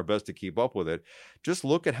doing our best to keep up with it. Just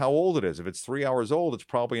look at how old it is. If it's 3 hours old, it's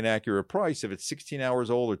probably an accurate price. If it's 16 hours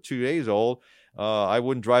old or 2 days old, I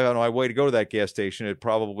wouldn't drive out of my way to go to that gas station. It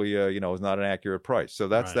probably, is not an accurate price. So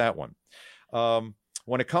that's that one.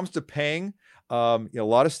 When it comes to paying, a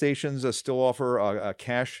lot of stations still offer a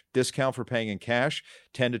cash discount for paying in cash,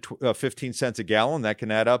 10 to 15 cents a gallon. That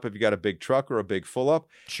can add up if you got a big truck or a big full up.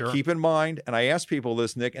 Sure. Keep in mind, and I asked people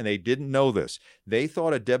this, Nick, and they didn't know this. They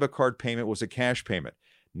thought a debit card payment was a cash payment.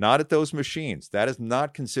 Not at those machines. That is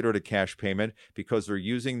not considered a cash payment, because they're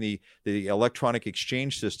using the electronic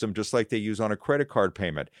exchange system just like they use on a credit card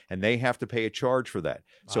payment, and they have to pay a charge for that.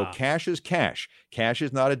 So cash is cash. Cash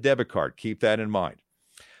is not a debit card. Keep that in mind.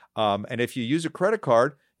 And if you use a credit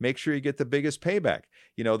card, make sure you get the biggest payback.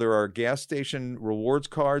 There are gas station rewards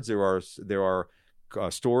cards. There are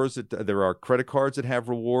stores there are credit cards that have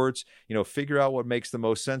rewards. Figure out what makes the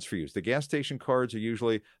most sense for you. The gas station cards are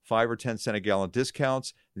usually 5 or 10 cent a gallon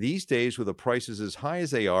discounts. These days, with the prices as high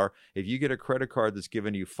as they are, if you get a credit card that's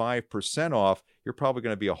giving you 5% off, you're probably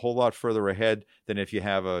going to be a whole lot further ahead than if you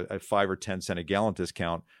have a 5 or 10 cent a gallon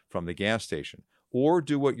discount from the gas station. Or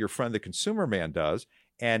do what your friend the Consumer Man does,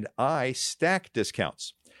 and I stack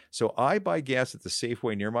discounts. So I buy gas at the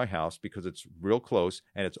Safeway near my house because it's real close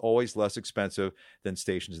and it's always less expensive than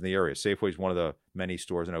stations in the area. Safeway is one of the many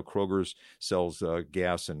stores. I know Kroger's sells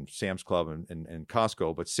gas, and Sam's Club and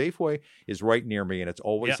Costco, but Safeway is right near me and it's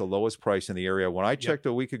always the lowest price in the area. When I checked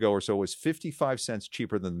a week ago or so, it was 55 cents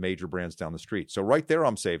cheaper than the major brands down the street. So right there,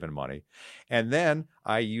 I'm saving money. And then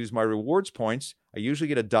I use my rewards points. I usually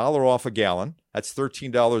get $1 off a gallon. That's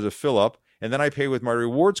 $13 a fill up. And then I pay with my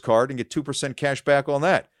rewards card and get 2% cash back on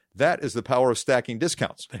that. That is the power of stacking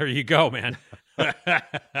discounts. There you go, man.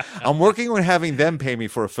 I'm working on having them pay me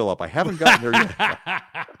for a fill-up. I haven't gotten there yet.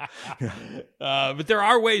 But there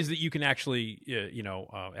are ways that you can actually,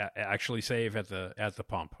 actually save at the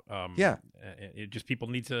pump. Just people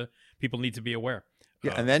need to be aware.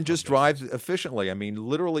 Yeah, and then just drive efficiently. I mean,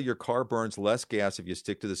 literally, your car burns less gas if you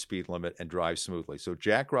stick to the speed limit and drive smoothly. So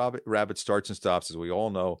Jack Rabbit starts and stops, as we all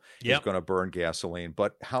know, is going to burn gasoline.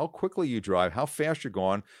 But how quickly you drive, how fast you're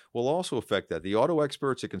going, will also affect that. The auto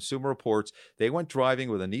experts at Consumer Reports, they went driving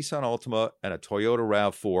with a Nissan Altima and a Toyota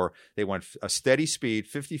RAV4. They went a steady speed,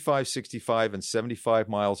 55, 65, and 75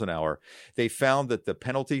 miles an hour. They found that the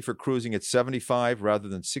penalty for cruising at 75 rather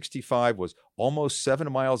than 65 was almost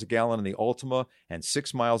 7 miles a gallon in the Altima and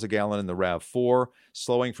 6 miles a gallon in the RAV4.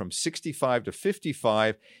 Slowing from 65 to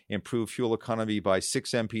 55 improved fuel economy by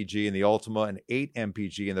 6 mpg in the Altima and 8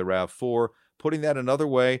 mpg in the RAV4. Putting that another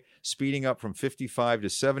way, speeding up from 55 to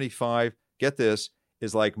 75, get this,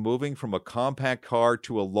 is like moving from a compact car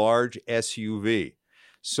to a large SUV.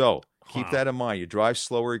 So keep that in mind. You drive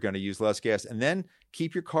slower, you're going to use less gas, and then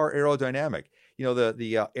keep your car aerodynamic.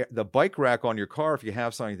 The bike rack on your car, if you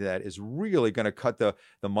have something like that, is really going to cut the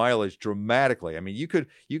mileage dramatically. I mean, you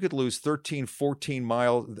could lose 14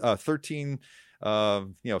 miles, 7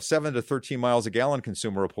 to 13 miles a gallon,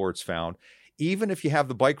 Consumer Reports found. Even if you have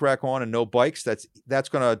the bike rack on and no bikes, that's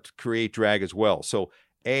going to create drag as well. So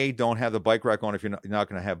don't have the bike rack on if you're not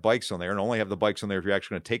going to have bikes on there, and only have the bikes on there if you're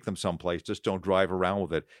actually going to take them someplace. Just don't drive around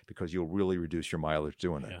with it, because you'll really reduce your mileage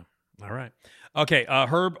doing that. Yeah. All right. Okay,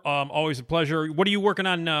 Herb, always a pleasure. What are you working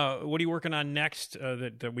on? Next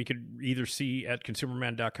that we could either see at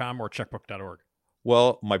ConsumerMan.com or checkbook.org?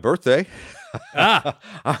 Well, my birthday.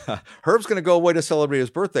 Herb's going to go away to celebrate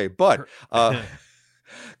his birthday, but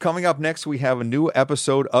coming up next, we have a new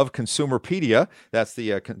episode of Consumerpedia. That's the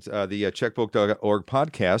checkbook.org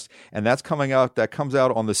podcast, and that's coming out. That comes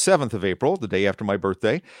out on the 7th of April, the day after my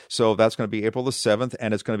birthday. So that's going to be April the 7th,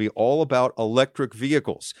 and it's going to be all about electric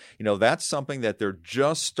vehicles. That's something that they're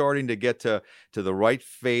just starting to get to the right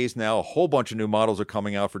phase now. A whole bunch of new models are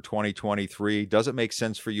coming out for 2023. Does it make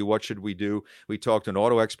sense for you? What should we do? We talked to an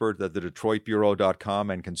auto expert at the DetroitBureau.com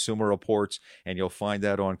and Consumer Reports, and you'll find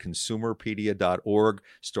that on ConsumerPedia.org.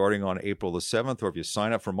 Starting on April the 7th, or if you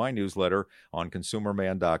sign up for my newsletter on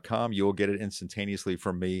ConsumerMan.com, you'll get it instantaneously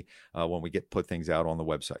from me when we put things out on the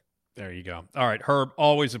website. There you go. All right, Herb,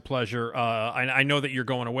 always a pleasure. I know that you're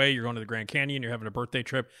going away. You're going to the Grand Canyon. You're having a birthday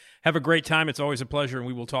trip. Have a great time. It's always a pleasure, and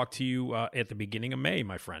we will talk to you at the beginning of May,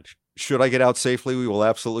 my friend. Should I get out safely, we will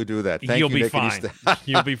absolutely do that. Thank you, Nick.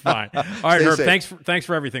 You'll be fine. All right, Herb, thanks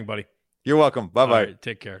for everything, buddy. You're welcome. Bye-bye. Right,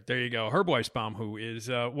 take care. There you go. Herb Weisbaum, who is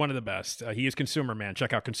one of the best. He is ConsumerMan.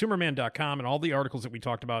 Check out ConsumerMan.com, and all the articles that we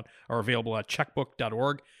talked about are available at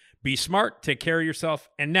checkbook.org. Be smart. Take care of yourself.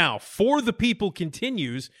 And now, For the People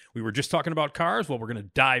continues. We were just talking about cars. Well, we're going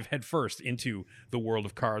to dive headfirst into the world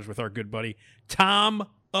of cars with our good buddy, Tom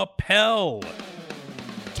Appel.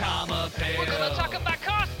 Tom Appel. We're going to talk about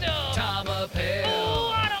car stuff. Tom Appel.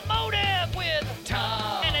 Ooh, automotive with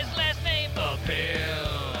Tom. And his last name,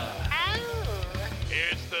 Appel.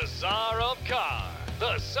 It's the Tsar of Car,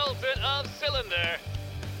 the Sultan of Cylinder,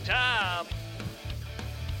 Tom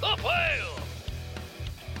Appel.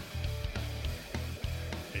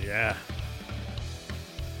 Yeah.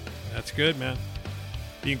 That's good, man.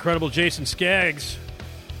 The incredible Jason Skaggs.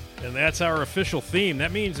 And that's our official theme.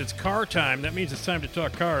 That means it's car time. That means it's time to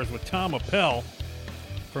talk cars with Tom Appel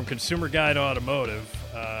from Consumer Guide Automotive.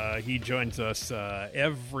 He joins us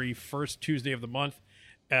every first Tuesday of the month.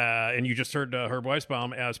 And you just heard Herb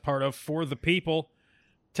Weisbaum as part of For the People.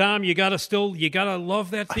 Tom, you gotta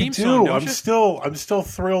love that theme song. I'm still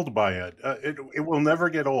thrilled by it. It will never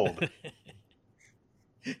get old.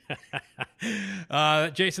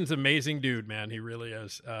 Jason's an amazing dude, man. He really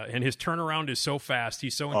is. And his turnaround is so fast.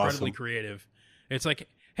 He's so incredibly creative. It's like,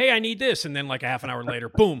 hey, I need this. And then like a half an hour later,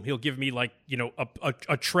 boom, he'll give me like,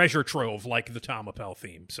 a treasure trove like the Tom Appel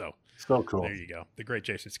theme. So cool. There you go. The great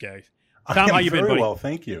Jason Skaggs. Tom, how you been, buddy? Very well,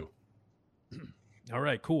 thank you. All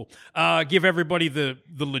right, cool. Give everybody the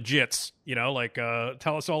legits,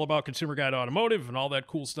 tell us all about Consumer Guide Automotive and all that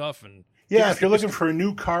cool stuff. And yeah, if you're looking for a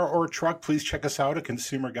new car or truck, please check us out at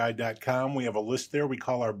ConsumerGuide.com. We have a list there we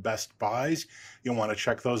call our best buys. You'll want to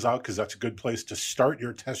check those out because that's a good place to start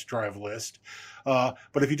your test drive list. But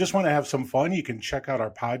if you just want to have some fun, you can check out our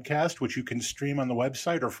podcast, which you can stream on the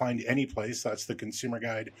website or find any place. That's the Consumer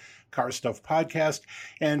Guide Car Stuff Podcast.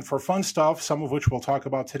 And for fun stuff, some of which we'll talk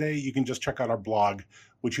about today, you can just check out our blog,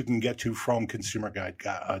 which you can get to from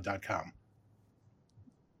ConsumerGuide.com.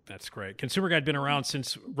 That's great. Consumer Guide been around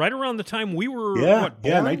since right around the time we were, born?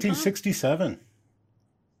 1967.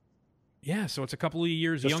 Yeah, so it's a couple of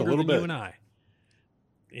years just younger than bit. You and I.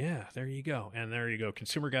 Yeah, there you go. And there you go.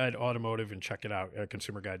 Consumer Guide Automotive, and check it out at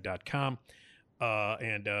consumerguide.com.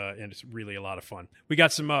 And it's really a lot of fun. We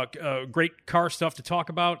got some great car stuff to talk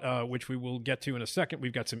about, which we will get to in a second.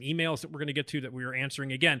 We've got some emails that we're going to get to that we are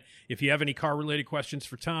answering. Again, if you have any car-related questions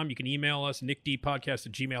for Tom, you can email us,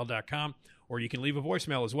 nickdpodcast@gmail.com, or you can leave a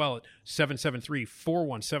voicemail as well at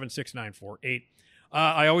 773-417-6948.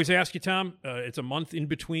 I always ask you, Tom, it's a month in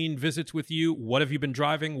between visits with you. What have you been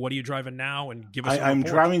driving? What are you driving now? And give us I'm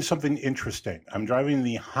driving something interesting. I'm driving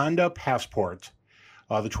the Honda Passport,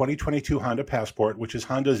 the 2022 Honda Passport, which is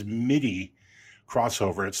Honda's MIDI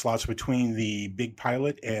crossover. It slots between the big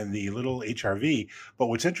Pilot and the little HRV. But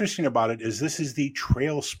what's interesting about it is this is the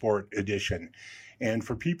Trail Sport edition. And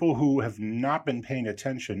for people who have not been paying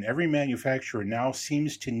attention, every manufacturer now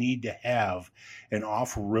seems to need to have an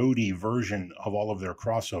off-roady version of all of their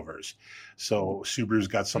crossovers. So Subaru's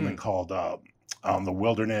got something called the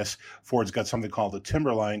Wilderness. Ford's got something called the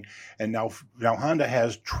Timberline. And now Honda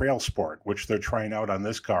has Trail Sport, which they're trying out on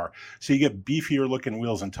this car. So you get beefier looking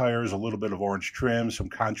wheels and tires, a little bit of orange trim, some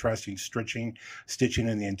contrasting stitching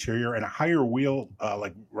in the interior, and a higher wheel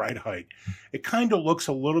ride height. It kind of looks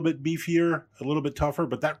a little bit beefier, a little bit tougher,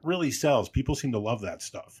 but that really sells. People seem to love that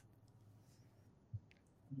stuff.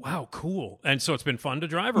 Wow, cool. And so it's been fun to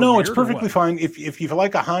drive? No, it's perfectly fine. If you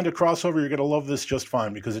like a Honda crossover, you're going to love this just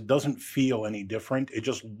fine because it doesn't feel any different. It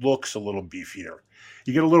just looks a little beefier.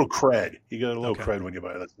 You get a little cred. You get a little cred when you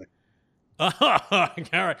buy this thing. All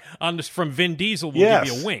right. From Vin Diesel, we'll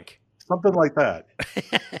give you a wink. Something like that.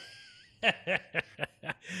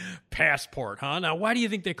 Passport, huh? Now, why do you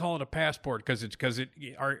think they call it a passport?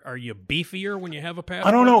 Are you beefier when you have a passport?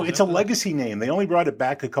 I don't know. It's a legacy name. They only brought it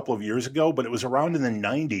back a couple of years ago, but it was around in the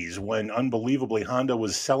 90s when, unbelievably, Honda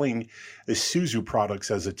was selling Isuzu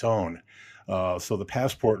products as its own. So the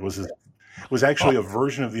Passport was actually a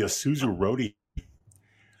version of the Isuzu Roadie.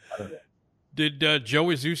 Did Joe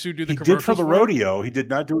Isuzu do the commercials? He did for the rodeo. He did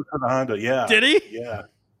not do it for the Honda. Yeah. Did he? Yeah.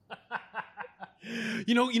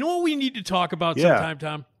 You know what we need to talk about sometime,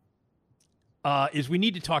 Tom? Is we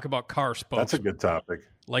need to talk about car spokes. That's a good topic.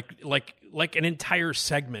 Like an entire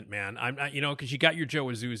segment, man. I'm not, because you got your Joe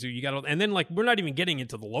Isuzu, you got, and then we're not even getting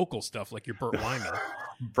into the local stuff like your Burt Wyman.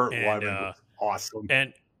 Wyman was awesome.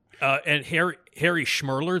 And Harry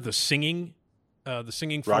Schmerler, the singing Ford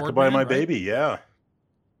Rockabye man, My right? Baby, yeah.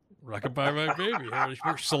 Rockabye My Baby. Harry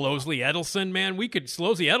Schmerler. Slowsley Edelson, man. We could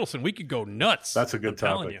go nuts. That's a good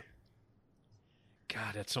topic.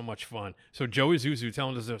 God, that's so much fun. So Joe Isuzu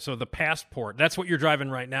telling us, so the Passport, that's what you're driving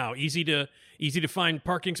right now. Easy to find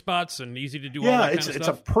parking spots and easy to do all that kind of stuff. It's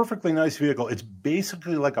a perfectly nice vehicle. It's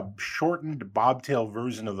basically like a shortened bobtail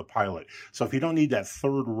version of the Pilot. So if you don't need that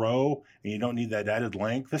third row and you don't need that added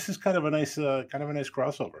length, this is kind of a nice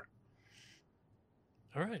crossover.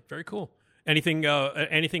 All right, very cool. Anything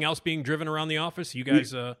else being driven around the office? You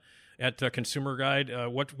guys at Consumer Guide,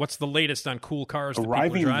 what's the latest on cool cars that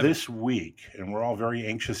arriving people are driving? This week, and we're all very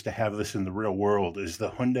anxious to have this in the real world, is the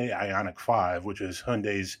Hyundai Ioniq 5, which is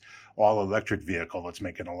Hyundai's all-electric vehicle that's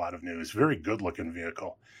making a lot of news. Very good-looking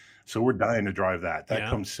vehicle. So we're dying to drive that. That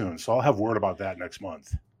comes soon. So I'll have word about that next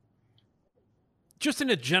month. Just in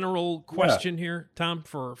a general question here, Tom,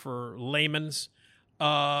 for layman's,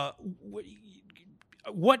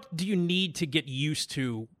 what do you need to get used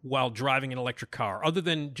to while driving an electric car, other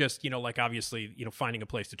than just, obviously, finding a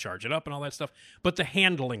place to charge it up and all that stuff, but the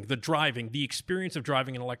handling, the driving, the experience of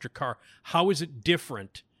driving an electric car, how is it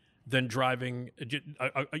different than driving,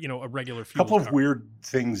 a regular fuel car? A couple of weird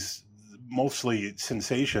things, mostly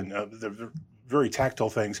sensation. They're very tactile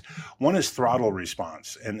things. One is throttle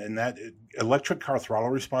response, and that electric car throttle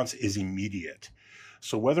response is immediate.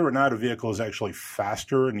 So whether or not a vehicle is actually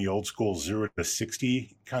faster in the old school 0 to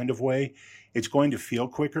 60 kind of way, it's going to feel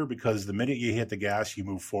quicker because the minute you hit the gas, you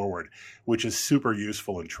move forward, which is super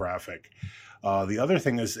useful in traffic. The other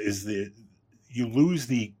thing is that you lose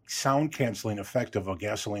the sound canceling effect of a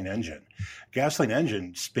gasoline engine. Gasoline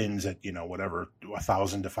engine spins at,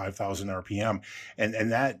 1,000 to 5,000 RPM.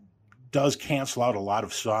 And that does cancel out a lot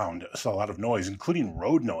of sound, so a lot of noise, including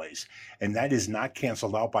road noise. And that is not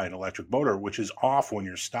canceled out by an electric motor, which is off when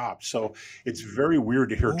you're stopped. So it's very weird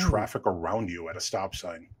to hear traffic around you at a stop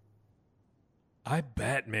sign. I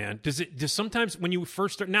bet, man. Does sometimes when you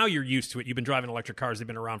first start, now you're used to it. You've been driving electric cars. They've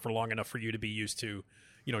been around for long enough for you to be used to,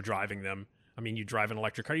 driving them. I mean, you drive an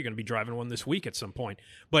electric car, you're going to be driving one this week at some point.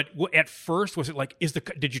 But at first, was it like,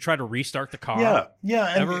 did you try to restart the car?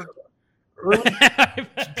 Yeah. Ever?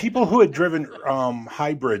 People who had driven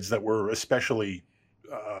hybrids that were especially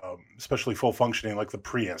full functioning, like the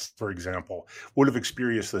Prius, for example, would have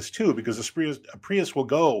experienced this too, because a Prius will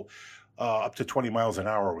go up to 20 miles an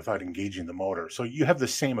hour without engaging the motor. So you have the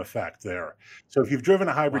same effect there. So if you've driven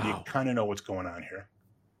a hybrid, you kind of know what's going on here.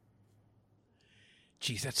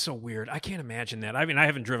 Geez, that's so weird. I can't imagine that. I mean, I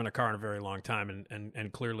haven't driven a car in a very long time,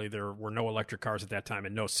 and clearly there were no electric cars at that time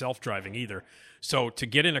and no self-driving either. So to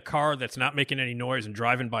get in a car that's not making any noise and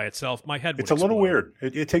driving by itself, my head would explode. It's a little weird.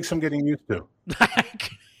 It takes some getting used to.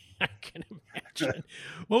 I can imagine.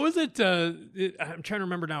 What was it? I'm trying to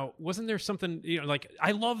remember now. Wasn't there something, like,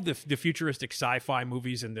 I love the futuristic sci-fi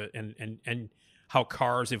movies and how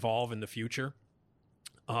cars evolve in the future.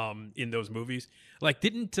 In those movies, like,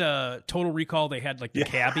 didn't Total Recall, they had like the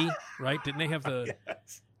cabbie, right? Didn't they have the?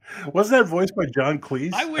 Yes. Wasn't that voiced by John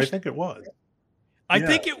Cleese? I think it was. I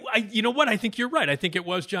think you know what? I think you're right. I think it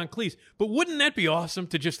was John Cleese. But wouldn't that be awesome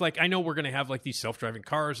to just, like, I know we're going to have like these self-driving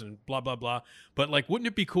cars and blah blah blah, but like, wouldn't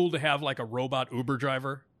it be cool to have like a robot Uber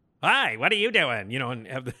driver? Hi, what are you doing? And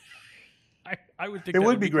have the. I would think it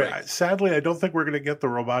would be great. Sadly, I don't think we're going to get the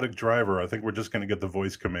robotic driver. I think we're just going to get the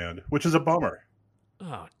voice command, which is a bummer.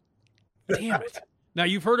 Oh, damn it! Now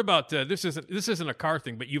you've heard about this isn't a car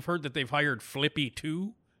thing, but you've heard that they've hired Flippy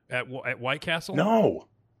 2 at White Castle. No,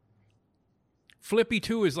 Flippy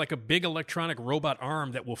 2 is like a big electronic robot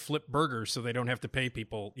arm that will flip burgers, so they don't have to pay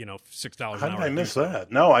people $6 an hour. How did I miss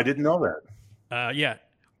that? No, I didn't know that. Yeah,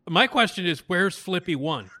 my question is, where's Flippy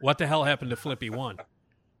 1? What the hell happened to Flippy 1?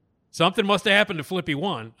 Something must have happened to Flippy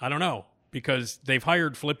 1. I don't know. Because they've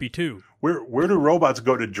hired Flippy 2. Where do robots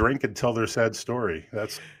go to drink and tell their sad story?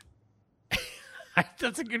 That's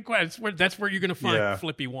a good question. That's where you're going to find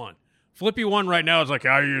Flippy 1. Flippy 1 right now is like,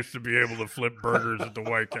 I used to be able to flip burgers at the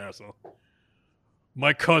White Castle.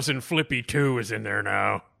 My cousin Flippy 2 is in there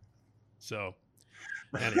now. So,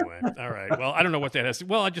 anyway, all right. Well, I don't know what that has to.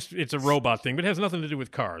 Well, it's a robot thing, but it has nothing to do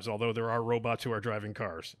with cars. Although there are robots who are driving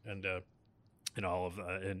cars, and all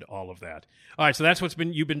of that. All right, so that's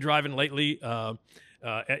you've been driving lately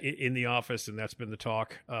in the office, and that's been the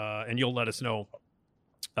talk. And you'll let us know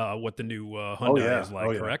what the new Hyundai is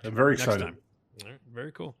like, correct? I'm very excited. All right,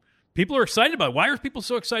 very cool. People are excited about it. Why are people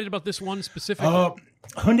so excited about this one specifically?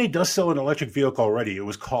 Hyundai does sell an electric vehicle already. It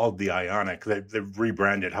was called the Ioniq. They've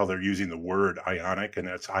rebranded how they're using the word Ioniq, and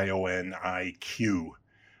that's IONIQ.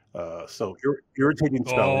 So irritating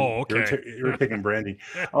spelling, irritating branding.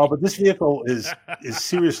 But this vehicle is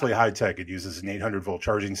seriously high tech. It uses an 800-volt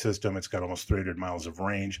charging system. It's got almost 300 miles of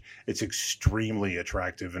range. It's extremely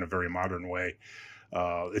attractive in a very modern way.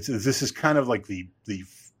 This is kind of like the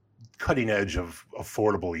cutting edge of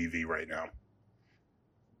affordable EV right now.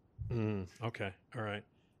 Okay, all right.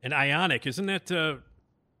 And Ioniq, isn't that?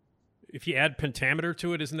 If you add pentameter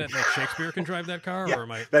to it, isn't that like Shakespeare can drive that car? Yeah, or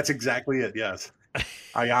am I? That's exactly it. Yes.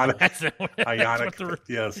 Ioniq. Ioniq.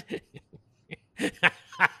 Yes.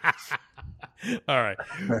 All right.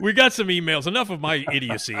 We got some emails. Enough of my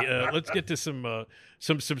idiocy. Let's get to some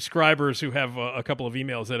subscribers who have a couple of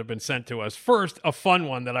emails that have been sent to us. First, a fun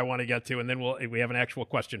one that I want to get to, and then we have an actual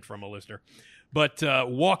question from a listener. But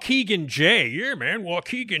Waukegan J. Yeah, man,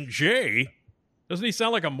 Waukegan J. Doesn't he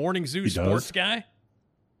sound like a Morning Zoo sports guy?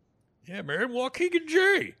 Yeah, man, Waukegan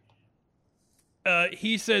J.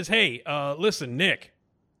 He says, hey, listen, Nick,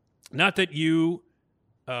 not that you,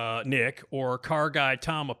 Nick, or car guy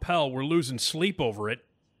Tom Appel were losing sleep over it,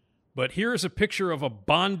 but here's a picture of a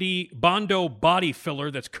Bondo body filler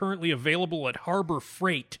that's currently available at Harbor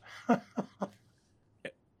Freight.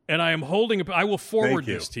 And I am holding I will forward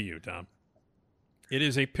this to you, Tom. It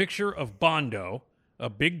is a picture of Bondo, a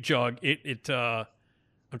big jug. I'm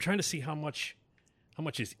trying to see how much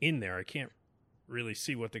is in there. I can't really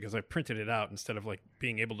see because I printed it out instead of like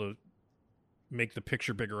being able to make the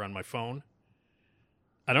picture bigger on my phone.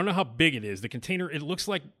 I don't know how big it is. The container, it looks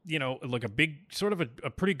like, like a big, sort of a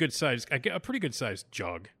pretty good size, a pretty good sized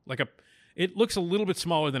jug. It looks a little bit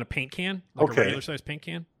smaller than a paint can, like a regular sized paint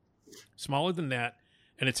can. Smaller than that.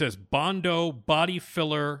 And it says Bondo Body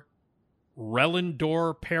Filler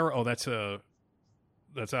Relindor Pair. Oh, that's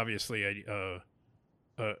obviously a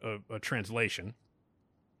translation.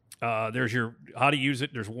 There's your how to use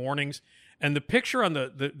it. There's warnings, and the picture on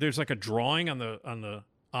there's like a drawing on the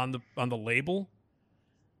label,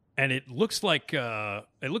 and it looks like a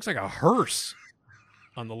hearse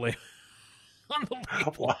on the label.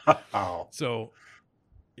 Wow. So,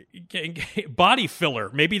 body filler.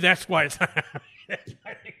 Maybe that's why it's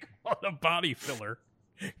called a body filler,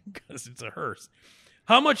 because it's a hearse.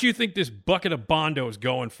 How much do you think this bucket of Bondo is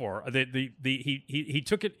going for? He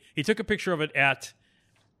took a picture of it at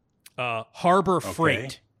Harbor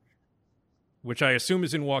Freight, which I assume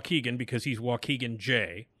is in Waukegan because he's Waukegan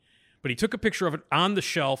J. But he took a picture of it on the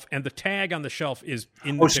shelf, and the tag on the shelf is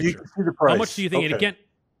in the picture. So you can see the price. How much do you think? And again,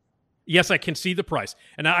 yes, I can see the price.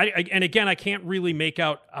 And again, I can't really make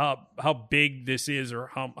out how big this is or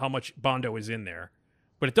how much Bondo is in there.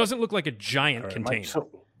 But it doesn't look like a giant container.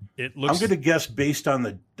 It looks. I'm going to guess based on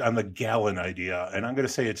the gallon idea, and I'm going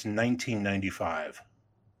to say it's $19.95.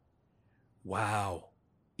 Wow,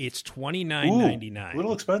 it's $29.99. A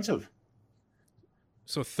little expensive.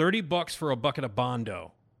 So $30 for a bucket of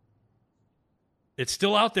Bondo. It's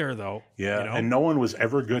still out there though. Yeah, and no one was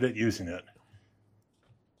ever good at using it.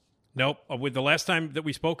 Nope. With the last time that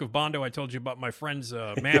we spoke of Bondo, I told you about my friend's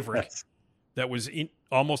Maverick. Yes. That was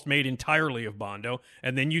almost made entirely of Bondo.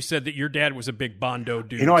 And then you said that your dad was a big Bondo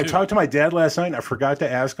dude, I talked to my dad last night, and I forgot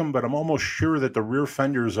to ask him, but I'm almost sure that the rear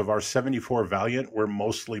fenders of our 74 Valiant were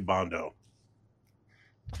mostly Bondo.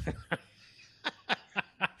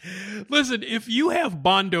 Listen, if you have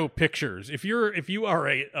Bondo pictures, if you are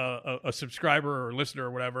a subscriber or listener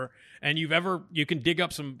or whatever, and you can dig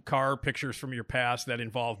up some car pictures from your past that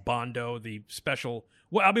involve Bondo, the special.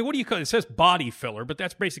 Well, I mean, what do you call it? It says body filler, but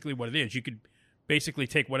that's basically what it is. You could basically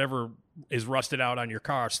take whatever is rusted out on your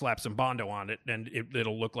car, slap some Bondo on it, and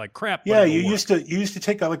it'll look like crap. Yeah, you used to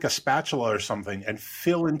take like a spatula or something and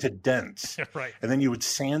fill into dents, right? And then you would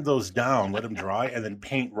sand those down, let them dry, and then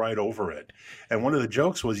paint right over it. And one of the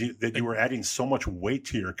jokes was that you were adding so much weight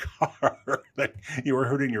to your car that you were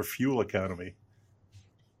hurting your fuel economy.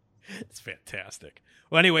 It's fantastic.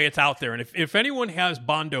 Well, anyway, it's out there, and if anyone has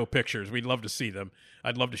Bondo pictures, we'd love to see them.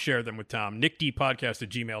 I'd love to share them with Tom.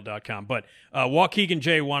 nickdpodcast@gmail.com. But Waukegan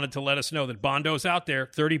J wanted to let us know that Bondo's out there,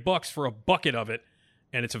 $30 for a bucket of it,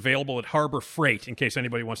 and it's available at Harbor Freight in case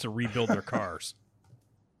anybody wants to rebuild their cars.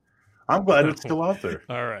 I'm glad it's still out there.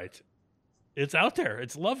 All right. It's out there.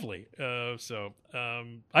 It's lovely.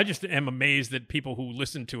 I just am amazed that people who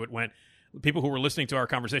listened to it people who were listening to our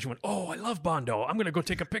conversation went, "Oh, I love Bondo. I'm going to go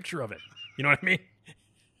take a picture of it." You know what I mean?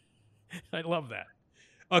 I love that.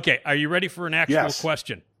 Okay, are you ready for an actual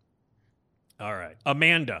question? All right.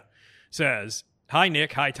 Amanda says, "Hi,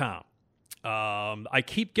 Nick. Hi, Tom. I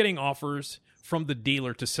keep getting offers from the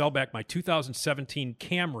dealer to sell back my 2017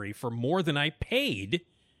 Camry for more than I paid.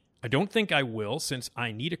 I don't think I will since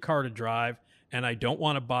I need a car to drive and I don't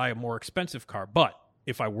want to buy a more expensive car. But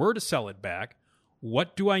if I were to sell it back,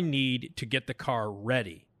 what do I need to get the car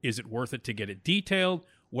ready? Is it worth it to get it detailed?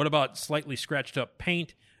 What about slightly scratched up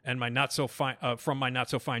paint and my not so fine from my not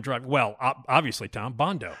so fine driving?" Well, obviously, Tom,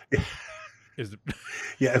 Bondo.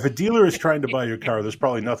 Yeah, if a dealer is trying to buy your car, there's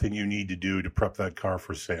probably nothing you need to do to prep that car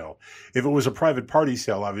for sale. If it was a private party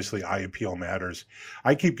sale, obviously eye appeal matters.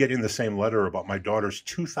 I keep getting the same letter about my daughter's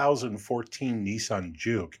 2014 Nissan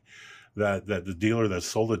Juke that the dealer that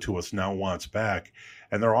sold it to us now wants back,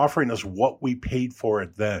 and they're offering us what we paid for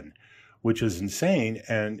it then, which is insane,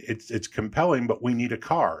 and it's compelling, but we need a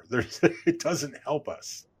car. It doesn't help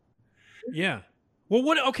us. Yeah. Well,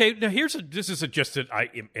 what? Okay, now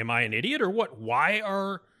am I an idiot or what? Why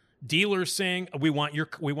are dealers saying we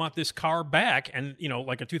want this car back? And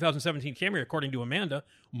like a 2017 Camry, according to Amanda,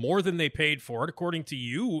 more than they paid for it. According to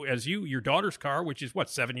you, your daughter's car, which is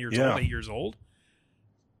 7 years old, 8 years old.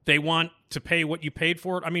 They want to pay what you paid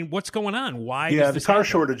for it. I mean, what's going on? Why? Yeah, the car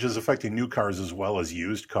shortage is affecting new cars as well as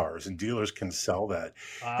used cars, and dealers can sell that.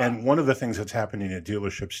 And one of the things that's happening at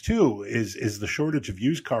dealerships too is the shortage of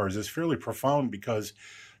used cars is fairly profound because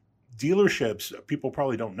dealerships, people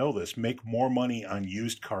probably don't know this, make more money on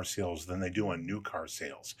used car sales than they do on new car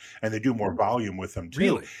sales, and they do more volume with them too.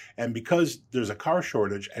 Really? And because there's a car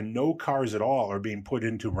shortage and no cars at all are being put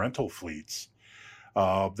into rental fleets.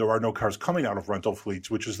 There are no cars coming out of rental fleets,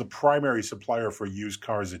 which is the primary supplier for used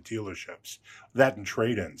cars at dealerships, that and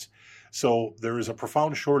trade-ins. So there is a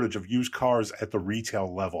profound shortage of used cars at the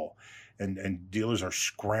retail level. and dealers are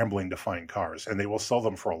scrambling to find cars, and they will sell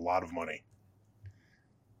them for a lot of money.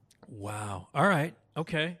 Wow. All right.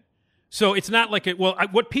 Okay. So it's not like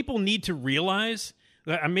what people need to realize,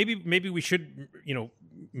 maybe we should,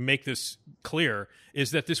 make this clear,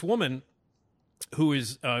 is that this woman who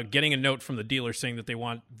is getting a note from the dealer saying that they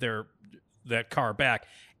want that car back,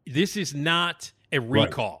 this is not a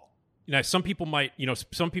recall. Right. Now, some people might,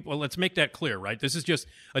 let's make that clear, right? This is just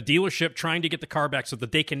a dealership trying to get the car back so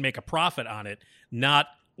that they can make a profit on it, not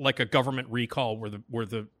like a government recall where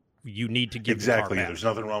you need to give exactly. the car back. There's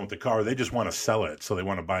nothing wrong with the car. They just want to sell it, so they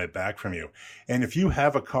want to buy it back from you. And if you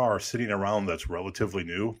have a car sitting around that's relatively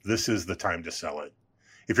new, this is the time to sell it.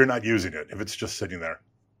 If you're not using it, if it's just sitting there.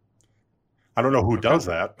 I don't know who does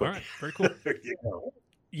that, but all right, very cool.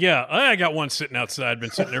 Yeah, I got one sitting outside.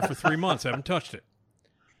 Been sitting there for 3 months. Haven't touched it.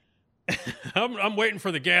 I'm waiting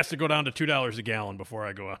for the gas to go down to $2 a gallon before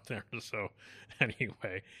I go out there. So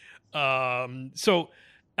anyway,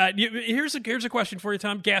 here's a question for you,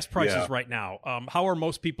 Tom. Gas prices right now. How are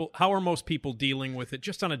most people dealing with it?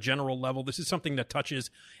 Just on a general level, this is something that touches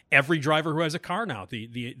every driver who has a car now.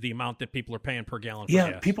 The amount that people are paying per gallon. For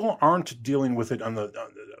gas. People aren't dealing with it on the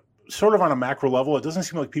sort of on a macro level. It doesn't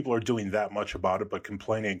seem like people are doing that much about it, but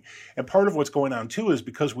complaining. And part of what's going on too is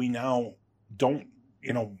because we now don't,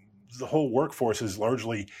 the whole workforce is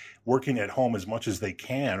largely working at home as much as they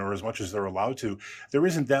can or as much as they're allowed to. There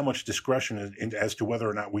isn't that much discretion as to whether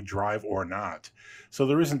or not we drive or not. So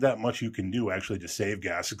there isn't that much you can do actually to save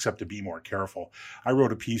gas except to be more careful. I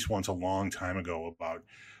wrote a piece once a long time ago about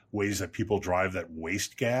ways that people drive that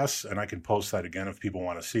waste gas, and I can post that again if people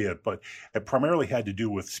want to see it. But it primarily had to do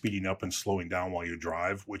with speeding up and slowing down while you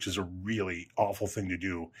drive, which is a really awful thing to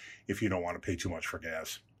do if you don't want to pay too much for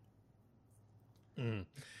gas. Mm.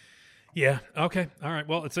 Yeah. Okay. All right.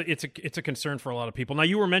 Well, it's a concern for a lot of people. Now,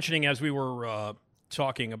 you were mentioning as we were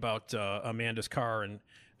talking about Amanda's car and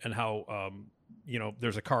how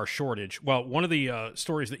there's a car shortage. Well, one of the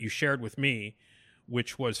stories that you shared with me,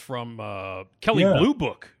 which was from Kelley Blue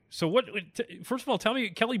Book. So first of all, tell me,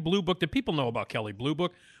 Kelley Blue Book, that people know about Kelley Blue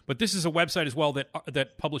Book, but this is a website as well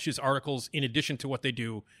that publishes articles in addition to what they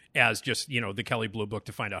do as just, the Kelley Blue Book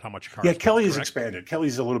to find out how much a car is. Kelley has expanded.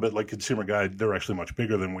 Kelley's a little bit like Consumer Guide. They're actually much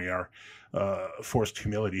bigger than we are. Forced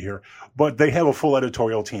humility here. But they have a full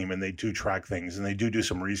editorial team, and they do track things, and they do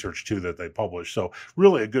some research too that they publish. So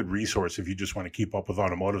really a good resource if you just want to keep up with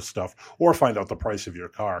automotive stuff or find out the price of your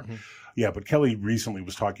car. Mm-hmm. Yeah, but Kelley recently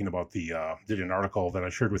was talking about did an article that I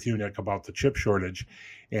shared with you, Nick, about the chip shortage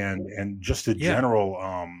and just a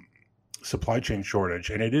general supply chain shortage,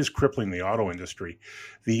 and it is crippling the auto industry.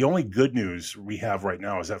 The only good news we have right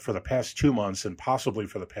now is that for the past 2 months and possibly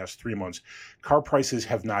for the past 3 months, car prices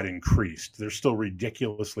have not increased. They're still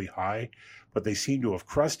ridiculously high, but they seem to have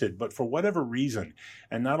crested. But for whatever reason,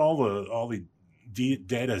 and not all the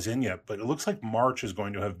data is in yet, but it looks like March is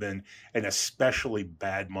going to have been an especially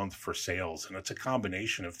bad month for sales. And it's a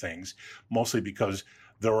combination of things, mostly because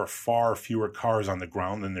there are far fewer cars on the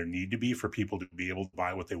ground than there need to be for people to be able to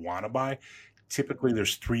buy what they want to buy. Typically,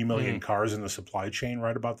 there's 3 million cars in the supply chain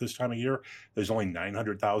right about this time of year. There's only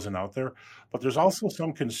 900,000 out there. But there's also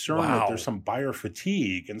some concern that there's some buyer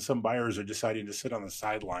fatigue, and some buyers are deciding to sit on the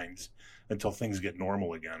sidelines until things get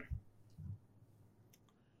normal again.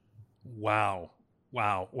 Wow.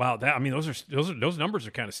 Those numbers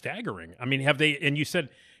are kind of staggering. I mean, have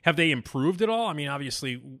they improved at all? I mean,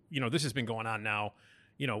 obviously, this has been going on now,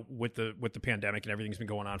 with the pandemic and everything's been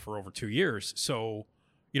going on for over 2 years. So,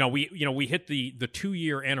 we hit the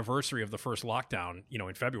 2-year anniversary of the first lockdown,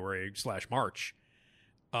 in February/March.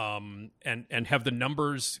 And have the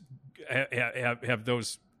numbers, have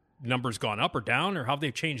those numbers gone up or down, or how have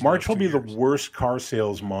they changed? March will be the worst car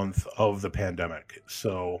sales month of the pandemic.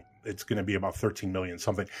 So it's going to be about 13 million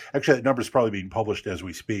something. Actually, that number is probably being published as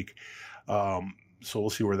we speak. So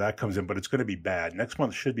we'll see where that comes in, but it's going to be bad. Next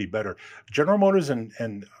month should be better. General Motors and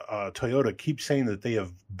Toyota keep saying that they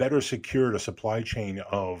have better secured a supply chain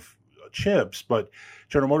of chips, but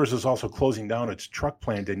General Motors is also closing down its truck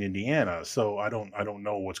plant in Indiana. So I don't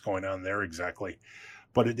know what's going on there exactly.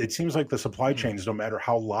 But it seems like the supply chains, no matter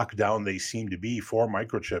how locked down they seem to be for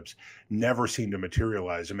microchips, never seem to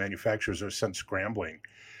materialize. And manufacturers are sent scrambling.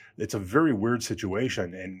 It's a very weird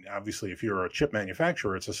situation, and obviously, if you're a chip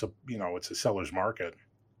manufacturer, it's a seller's market.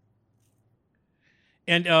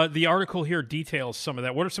 And the article here details some of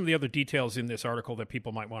that. What are some of the other details in this article that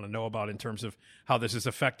people might want to know about in terms of how this is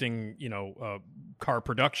affecting, car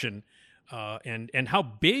production? and how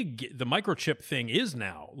big the microchip thing is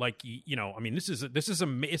now. Like, I mean, this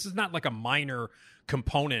is not like a minor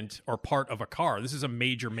component or part of a car. This is a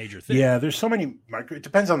major thing. Yeah, there's so many it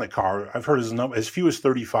depends on the car. I've heard as few as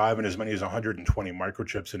 35 and as many as 120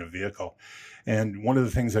 microchips in a vehicle. And one of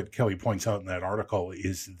the things that Kelly points out in that article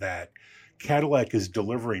is that Cadillac is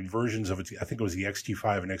delivering versions of its, I think it was the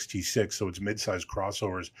XT5 and XT6, so it's midsize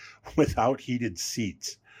crossovers without heated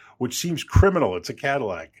seats, which seems criminal. It's a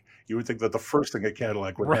Cadillac. You would think that the first thing a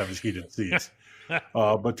Cadillac would have is heated seats.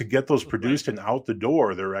 But to get those produced and out the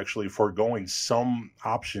door, they're actually foregoing some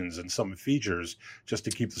options and some features just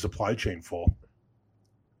to keep the supply chain full.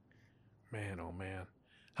 Man, oh man.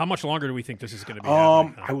 How much longer do we think this is going to be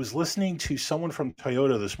happening? I was listening to someone from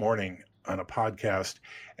Toyota this morning on a podcast,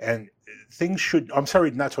 and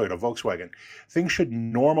Volkswagen. Things should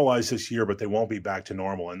normalize this year, but they won't be back to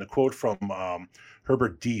normal. And the quote from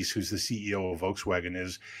Herbert Diess, who's the CEO of Volkswagen,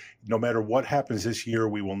 is, no matter what happens this year,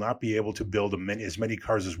 we will not be able to build as many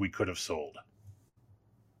cars as we could have sold.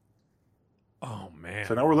 Oh, man.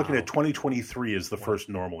 So now we're looking at 2023 as the first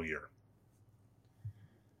normal year.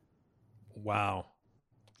 Wow.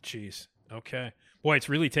 Jeez. Okay. Boy, it's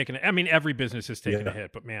really taken, I mean, every business has taken a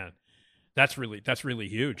hit, but man, that's really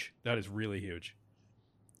huge. That is really huge.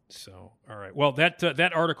 So, all right. Well,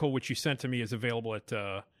 that article which you sent to me is available at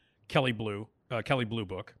Kelly Blue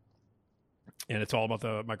Book, and it's all about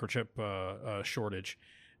the microchip shortage.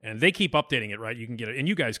 And they keep updating it, right? You can get it, and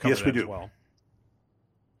you guys cover that as well.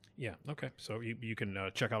 Yeah. Okay. So you can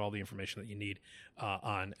check out all the information that you need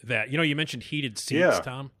on that. You mentioned heated seats,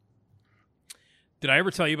 Tom. Did I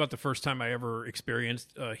ever tell you about the first time I ever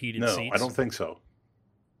experienced heated seats? No, I don't think so.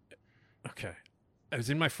 Okay. I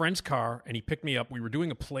was in my friend's car, and he picked me up. We were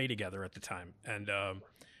doing a play together at the time, and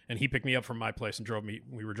he picked me up from my place and drove me.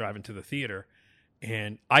 We were driving to the theater,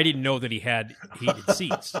 and I didn't know that he had heated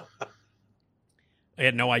seats. I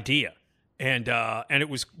had no idea, and it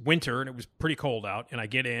was winter, and it was pretty cold out. And I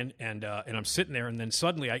get in, and I'm sitting there, and then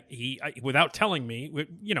suddenly he without telling me,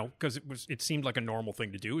 because it seemed like a normal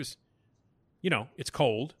thing to do, is, it's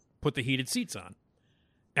cold, put the heated seats on.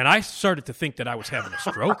 And I started to think that I was having a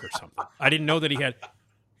stroke or something. I didn't know that he had.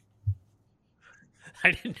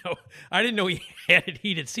 I didn't know he had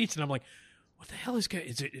heated seats, and I'm like, "What the hell is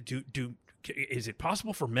it? Is it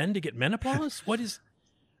possible for men to get menopause? What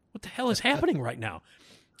the hell is happening right now?"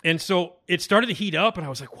 And so it started to heat up, and I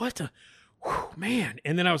was like, "What the, man?"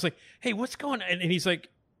 And then I was like, "Hey, what's going on?" And he's like,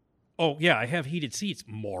 "Oh yeah, I have heated seats,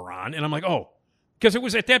 moron." And I'm like, "Oh." Because it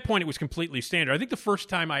was, at that point, it was completely standard. I think the first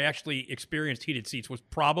time I actually experienced heated seats was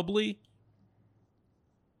probably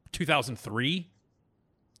 2003.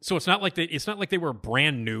 So it's not like they were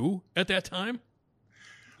brand new at that time.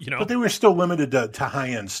 But they were still limited to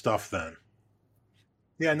high-end stuff then.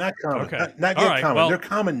 Yeah, not common. Okay. Not yet common. Well, they're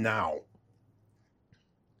common now.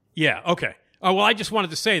 Yeah, okay. Oh, well, I just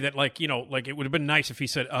wanted to say that, it would have been nice if he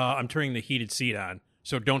said, I'm turning the heated seat on,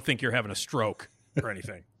 so don't think you're having a stroke or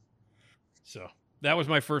anything. So that was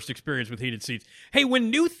my first experience with heated seats. Hey,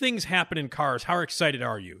 when new things happen in cars, how excited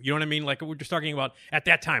are you? You know what I mean? Like we're just talking about at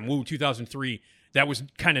that time, 2003, that was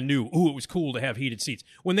kind of new. It was cool to have heated seats.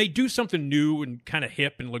 When they do something new and kind of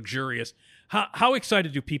hip and luxurious, how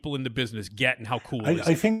excited do people in the business get, and how cool is it?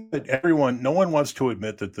 I think that no one wants to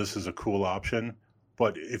admit that this is a cool option,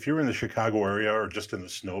 but if you're in the Chicago area or just in the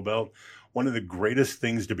snow belt, one of the greatest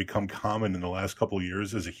things to become common in the last couple of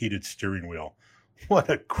years is a heated steering wheel.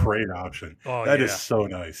 What a great option. Oh, that is so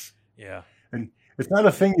nice. Yeah. And it's not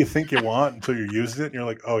a thing you think you want until you're using it, and you're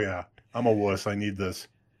like, oh, yeah, I'm a wuss. I need this.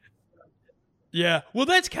 Yeah. Well,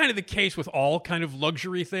 that's kind of the case with all kind of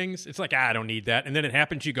luxury things. It's like, I don't need that. And then it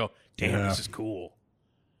happens, you go, damn, this is cool.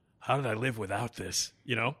 How did I live without this?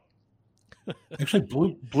 Actually,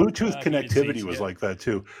 Bluetooth connectivity was like that,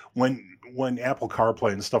 too. When Apple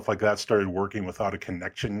CarPlay and stuff like that started working without a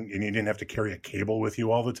connection and you didn't have to carry a cable with you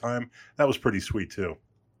all the time, that was pretty sweet too.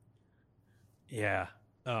 Yeah.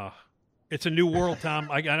 It's a new world, Tom.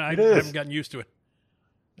 I haven't gotten used to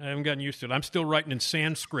it. I'm still writing in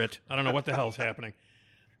Sanskrit. I don't know what the hell's happening.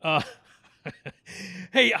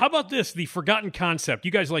 Hey, how about this? The forgotten concept.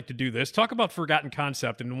 You guys like to do this. Talk about forgotten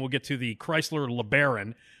concept, and then we'll get to the Chrysler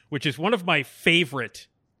LeBaron, which is one of my favorite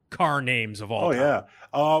car names of all time.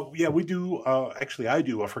 Yeah, we do. Actually, I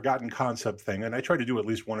do a forgotten concept thing, and I try to do at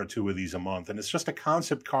least one or two of these a month. And it's just a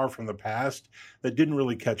concept car from the past that didn't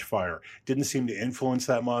really catch fire, didn't seem to influence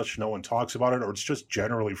that much. No one talks about it, or it's just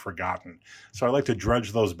generally forgotten. So I like to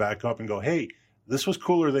dredge those back up and go, hey, this was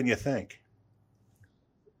cooler than you think.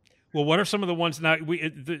 Well, what are some of the ones now?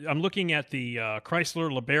 I'm looking at the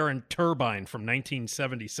Chrysler LeBaron turbine from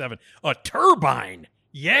 1977. A turbine!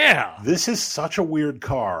 Yeah. This is such a weird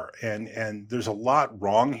car, and there's a lot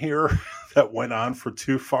wrong here that went on for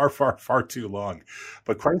far too long.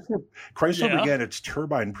 But Chrysler began its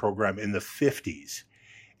turbine program in the 50s.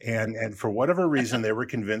 And for whatever reason, they were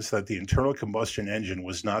convinced that the internal combustion engine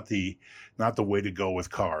was not the way to go with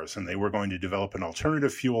cars, and they were going to develop an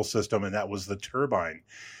alternative fuel system, and that was the turbine.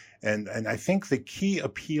 And I think the key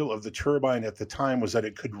appeal of the turbine at the time was that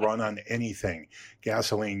it could run on anything: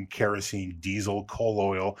 gasoline, kerosene, diesel, coal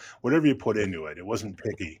oil, whatever you put into it. It wasn't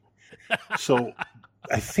picky. So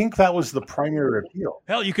I think that was the primary appeal.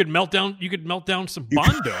 Hell, you could melt down some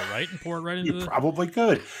Bondo, right, and pour it right into You probably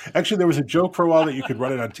could. Actually, there was a joke for a while that you could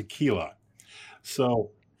run it on tequila.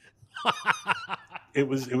 So it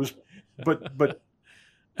was, but.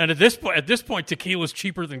 And at this point, tequila's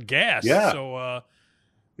cheaper than gas. Yeah. So.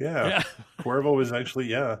 Yeah. Cuervo was actually,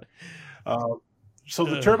 so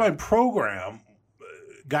the turbine program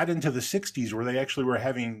got into the 60s where they actually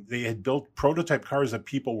they had built prototype cars that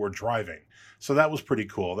people were driving. So that was pretty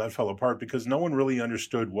cool. That fell apart because no one really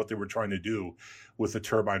understood what they were trying to do with the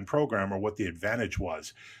turbine program or what the advantage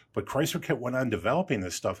was. But Chrysler went on developing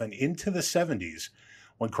this stuff. And into the 70s,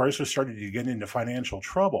 when Chrysler started to get into financial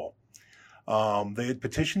trouble, they had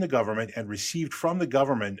petitioned the government and received from the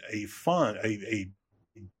government a fund,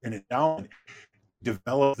 an endowment,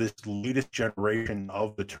 develop this latest generation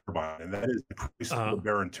of the turbine, and that is the Chrysler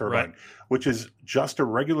LeBaron turbine, which is just a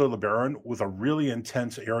regular LeBaron with a really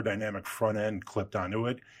intense aerodynamic front end clipped onto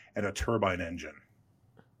it and a turbine engine.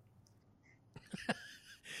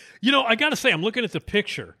 I got to say, I'm looking at the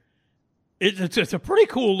picture. It's a pretty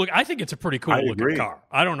cool look. I think it's a pretty cool looking car.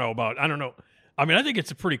 I don't know. I mean, I think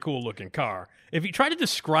it's a pretty cool looking car. If you try to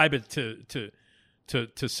describe it to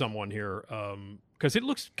someone here, because it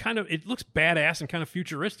looks badass and kind of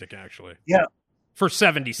futuristic, actually. Yeah. For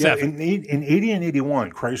 77. Yeah, in 80 and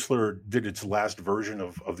 81, Chrysler did its last version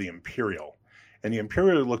of the Imperial. And the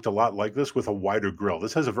Imperial looked a lot like this with a wider grille.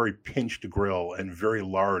 This has a very pinched grille and very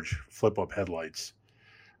large flip-up headlights.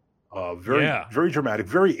 Very dramatic,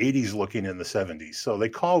 very 80s looking in the 70s. So they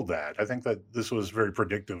called that. I think that this was very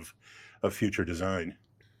predictive of future design.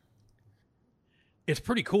 It's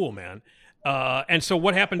pretty cool, man. And so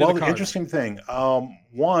what happened to the car? Well, the interesting thing,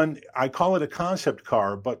 one, I call it a concept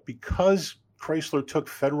car, but because Chrysler took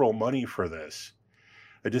federal money for this,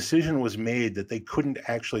 a decision was made that they couldn't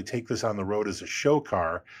actually take this on the road as a show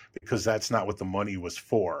car because that's not what the money was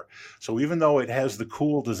for. So even though it has the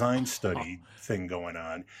cool design study thing going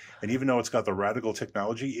on, and even though it's got the radical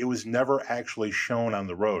technology, it was never actually shown on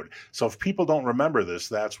the road. So if people don't remember this,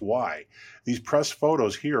 that's why. These press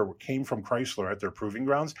photos here came from Chrysler at their proving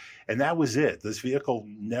grounds, and that was it. This vehicle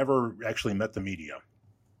never actually met the media.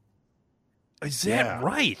 Is that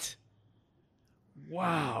right?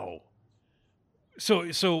 Wow. So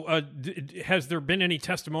has there been any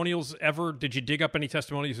testimonials ever? Did you dig up any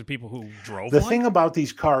testimonials of people who drove The one? thing about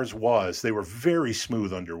these cars was they were very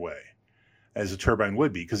smooth underway, as a turbine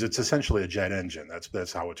would be, because it's essentially a jet engine.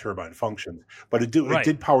 That's how a turbine functions. But it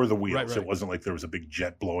did power the wheels. Right. It wasn't like there was a big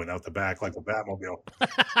jet blowing out the back like the Batmobile.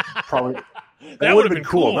 Probably that would have been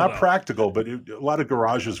cool. Not practical, but a lot of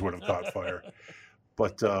garages would have caught fire.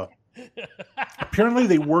 But apparently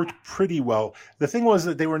they worked pretty well. The thing was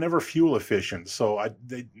that they were never fuel efficient, so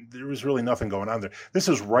there was really nothing going on there. This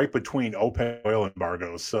is right between OPEC oil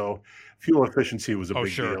embargoes, so fuel efficiency was a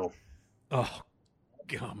big deal. Oh,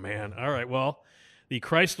 man. All right, well, the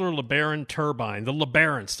Chrysler LeBaron turbine, the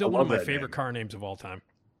LeBaron, still one of my favorite car names of all time.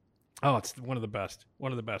 Oh, it's one of the best.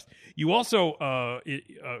 One of the best. You also,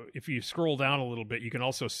 if you scroll down a little bit, you can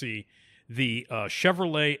also see the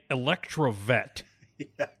Chevrolet Electrovet.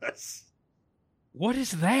 Yes. What is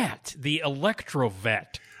that? The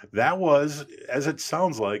Electrovet. That was, as it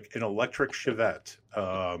sounds like, an electric Chevette.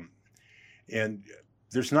 And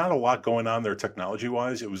there's not a lot going on there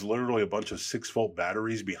technology-wise. It was literally a bunch of 6-volt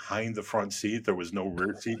batteries behind the front seat. There was no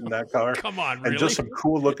rear seat in that car. Come on, really? And just some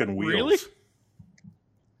cool-looking wheels.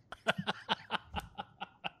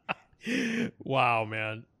 Really? Wow,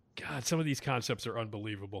 man. God, some of these concepts are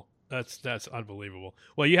unbelievable. That's unbelievable.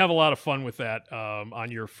 Well, you have a lot of fun with that on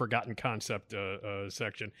your forgotten concept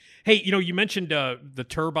section. Hey, you mentioned the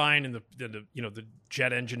turbine and the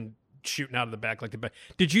jet engine shooting out of the back like the bat.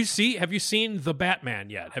 Have you seen the Batman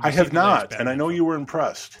yet? I have not, and I know you were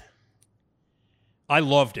impressed. I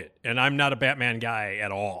loved it, and I'm not a Batman guy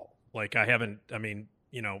at all. Like I haven't. I mean,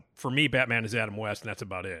 for me, Batman is Adam West, and that's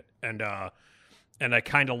about it. And I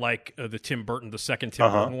kind of like the Tim Burton, the second Tim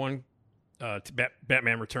Burton one.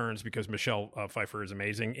 Batman Returns, because Michelle Pfeiffer is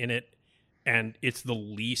amazing in it, and it's the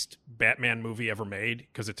least Batman movie ever made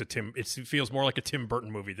because it feels more like a Tim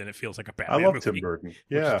Burton movie than it feels like a Batman movie. I love Tim Burton.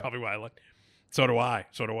 Yeah, which is probably why I like. So do I.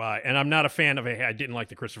 And I'm not a fan of I didn't like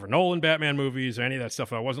the Christopher Nolan Batman movies or any of that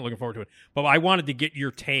stuff. I wasn't looking forward to it. But I wanted to get your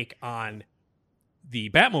take on the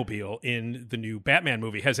Batmobile in the new Batman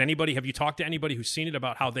movie. Have you talked to anybody who's seen it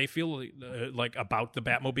about how they feel like about the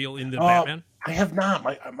Batmobile in the Batman? I have not.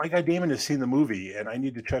 My guy Damon has seen the movie, and I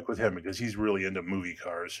need to check with him because he's really into movie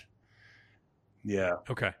cars. Yeah.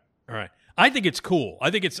 Okay. All right. I think it's cool. I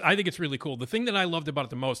think it's really cool. The thing that I loved about it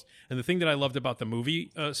the most, and the thing that I loved about the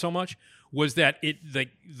movie so much, was that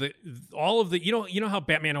all of the you know how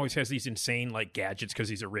Batman always has these insane like gadgets because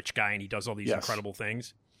he's a rich guy and he does all these incredible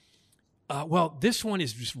things. Well, this one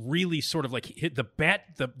is just really sort of like the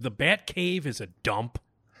Bat Cave is a dump.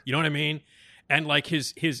 You know what I mean? And like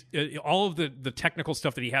his all of the technical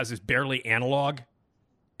stuff that he has is barely analog.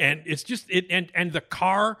 And it's just and the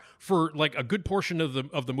car for like a good portion of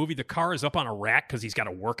the movie, the car is up on a rack because he's got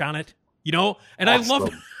to work on it, you know. And awesome.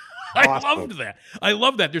 I loved that. I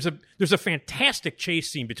love that. There's a fantastic chase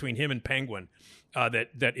scene between him and Penguin that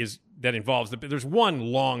involves there's one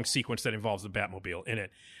long sequence that involves the Batmobile in it.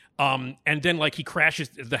 And then like he crashes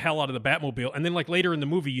the hell out of the Batmobile, and then like later in the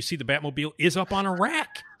movie, you see the Batmobile is up on a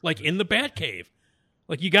rack, like in the Batcave.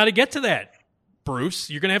 Like you got to get to that. Bruce,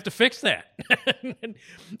 you're going to have to fix that.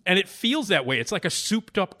 And it feels that way. It's like a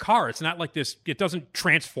souped up car. It's not like this. It doesn't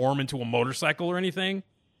transform into a motorcycle or anything.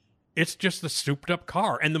 It's just the souped up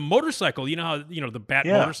car. And the motorcycle, you know how, the Bat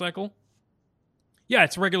motorcycle? Yeah,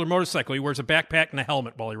 it's a regular motorcycle. He wears a backpack and a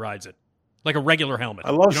helmet while he rides it. Like a regular helmet.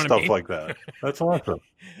 I love stuff like that. That's awesome.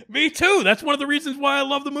 Me too. That's one of the reasons why I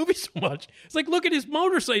love the movie so much. It's like, look at his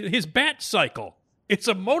motorcycle, his Bat cycle. It's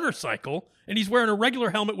a motorcycle, and he's wearing a regular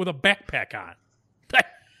helmet with a backpack on.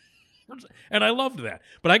 And I loved that.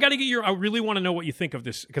 But I got to get I really want to know what you think of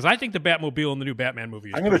this, because I think the Batmobile in the new Batman movie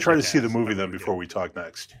is I'm going to try to see the movie then before we talk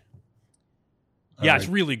next. Yeah, it's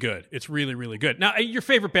really good. It's really, really good. Now, your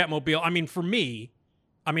favorite Batmobile, I mean, for me,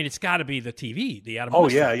 it's got to be the TV, the Adam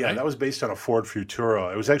West. Yeah. Right? That was based on a Ford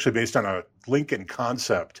Futura. It was actually based on a Lincoln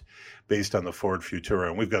concept based on the Ford Futura,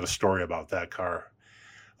 and we've got a story about that car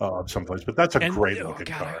someplace. But that's a great looking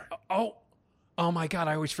car. Oh my God!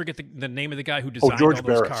 I always forget the name of the guy who designed George all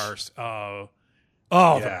those Barris. cars.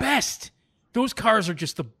 The best. Those cars are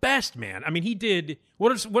just the best, man. I mean, he did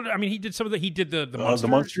he did some of he did the Munsters. The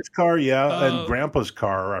Munsters car, and Grandpa's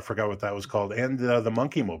car. I forgot what that was called, and the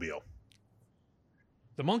Monkey Mobile.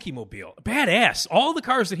 The Monkey Mobile, badass. All the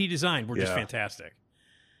cars that he designed were just fantastic.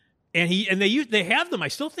 And they have them. I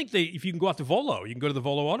still think if you can go out to Volo, you can go to the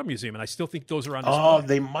Volo Auto Museum, and I still think those are on display.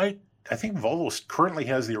 They might. I think Volvo currently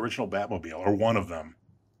has the original Batmobile, or one of them.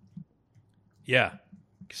 Yeah.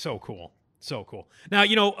 So cool.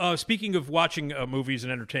 Now, speaking of watching movies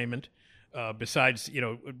and entertainment, besides,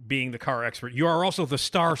 being the car expert, you are also the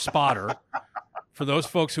star spotter. For those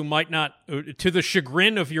folks who might not, to the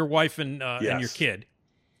chagrin of your wife and your kid,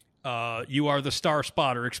 you are the star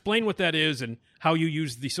spotter. Explain what that is and how you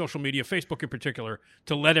use the social media, Facebook in particular,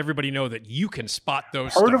 to let everybody know that you can spot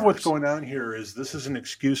those stars. Part of what's going on here is this is an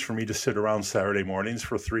excuse for me to sit around Saturday mornings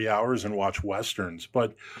for 3 hours and watch Westerns.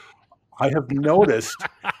 But I have noticed,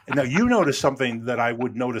 now you noticed something that I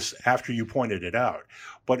would notice after you pointed it out.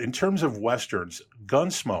 But in terms of Westerns,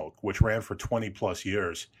 Gunsmoke, which ran for 20 plus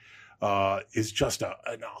years, is just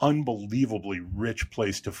an unbelievably rich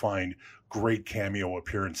place to find great cameo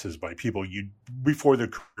appearances by people before their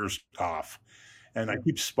careers off. And I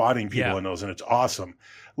keep spotting people in those, and it's awesome.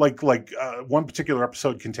 Like one particular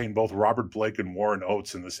episode contained both Robert Blake and Warren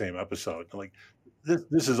Oates in the same episode. Like,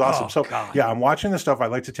 this is awesome. I'm watching this stuff. I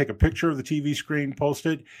like to take a picture of the TV screen, post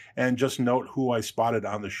it, and just note who I spotted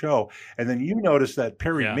on the show. And then you notice that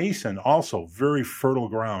Perry Mason, also very fertile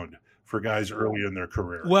ground for guys early in their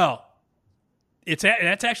career. Well,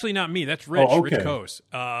 that's actually not me. That's Rich, Rich Coase.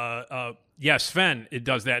 Sven, it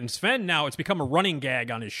does that. And Sven, now, it's become a running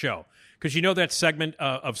gag on his show. Because you know that segment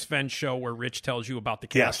of Sven's show where Rich tells you about the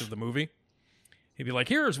cast of the movie? He'd be like,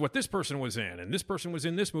 here's what this person was in, and this person was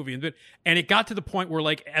in this movie. And it got to the point where,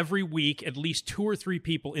 like, every week, at least 2 or 3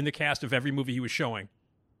 people in the cast of every movie he was showing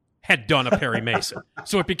had done a Perry Mason.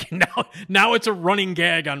 So it became now it's a running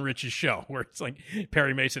gag on Rich's show where it's like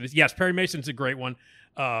Perry Mason is. Yes, Perry Mason's a great one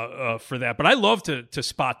for that. But I love to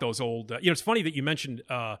spot those old. It's funny that you mentioned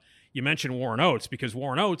Warren Oates, because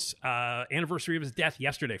Warren Oates, anniversary of his death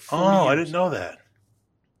yesterday. I didn't know that.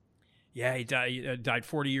 Yeah, he died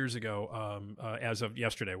 40 years ago. As of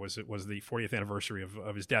yesterday was the 40th anniversary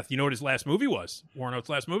of his death. You know what his last movie was? Warren Oates'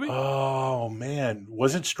 last movie? Oh man,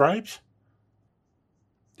 was it Stripes?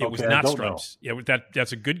 It was not Stripes. Yeah,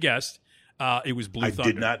 that's a good guess. It was Blue Thunder. I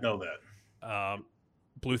did not know that.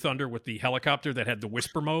 Blue Thunder with the helicopter that had the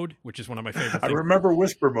whisper mode, which is one of my favorite things. I remember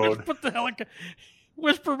whisper mode. Put the helicopter.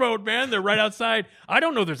 Whisper mode, man. They're right outside. I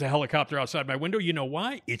don't know there's a helicopter outside my window. You know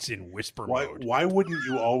why? It's in whisper mode. Why wouldn't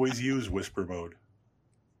you always use whisper mode?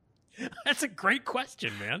 That's a great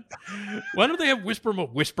question, man. Why don't they have whisper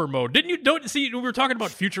mode? Whisper mode. Don't see? We were talking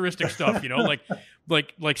about futuristic stuff,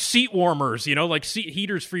 like seat warmers, like seat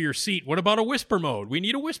heaters for your seat. What about a whisper mode? We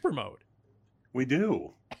need a whisper mode. We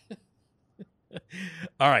do.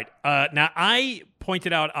 All right. Now, I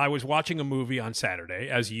pointed out I was watching a movie on Saturday.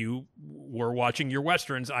 As you were watching your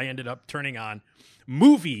Westerns, I ended up turning on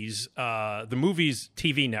Movies, the Movies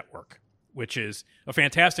TV network, which is a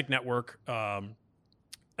fantastic network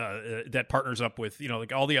that partners up with,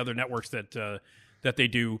 like all the other networks that they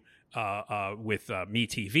do with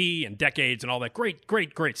MeTV and Decades and all that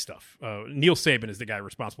great stuff. Neil Saban is the guy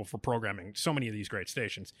responsible for programming so many of these great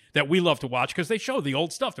stations that we love to watch because they show the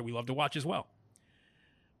old stuff that we love to watch as well.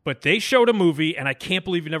 But they showed a movie, and I can't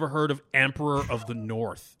believe you never heard of Emperor of the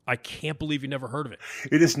North. I can't believe you never heard of it.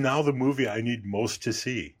 It is now the movie I need most to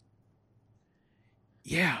see.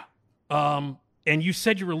 Yeah. And you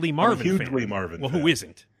said you were a Lee Marvin I'm a huge fan. Lee Marvin fan. Who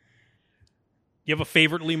isn't? You have a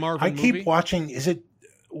favorite Lee Marvin movie? I keep watching. Is it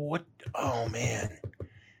what? Oh man,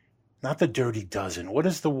 not The Dirty Dozen. What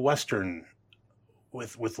is the Western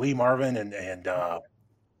with Lee Marvin and?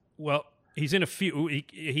 Well, he's in a few.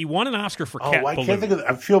 He won an Oscar for Cat I Balloon. can't think of.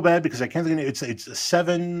 I feel bad because I can't think of it. It's a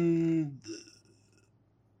 7.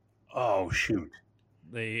 Oh shoot!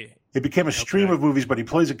 It became a stream of movies, but he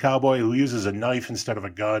plays a cowboy who uses a knife instead of a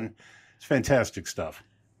gun. It's fantastic stuff.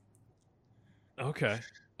 Okay.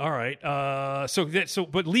 All right.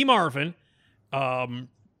 But Lee Marvin,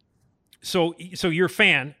 so you're a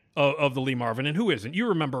fan of the Lee Marvin, and who isn't? You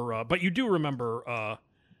remember, but you do remember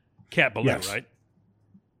Cat Balloon, yes.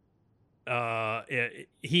 Right?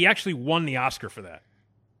 He actually won the Oscar for that,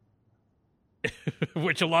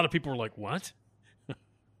 which a lot of people were like, "What?"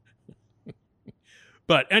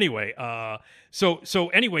 But anyway,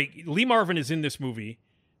 anyway, Lee Marvin is in this movie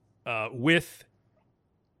with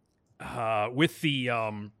Ernest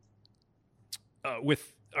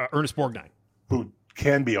Borgnine, who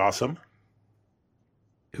can be awesome.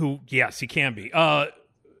 Yes, he can be.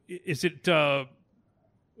 Is it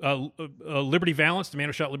Liberty Valance, the man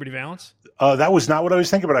who shot Liberty Valance? That was not what I was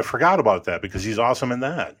thinking, but I forgot about that because he's awesome in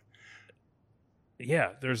that.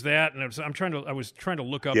 Yeah, there's that, and I was trying to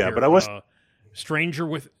look up. Yeah, here. but I was Stranger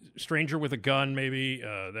with a Gun, maybe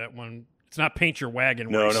that one. It's not Paint Your Wagon.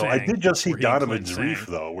 No. I did just see Donovan's Reef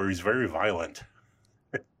though, where he's very violent.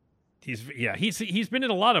 He's been in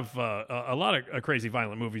a lot of crazy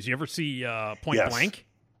violent movies. You ever see Point Blank?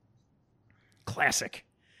 Classic.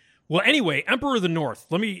 Well, anyway, Emperor of the North.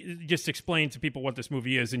 Let me just explain to people what this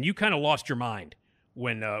movie is, and you kind of lost your mind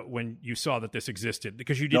when you saw that this existed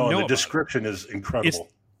because you didn't know. The description is incredible.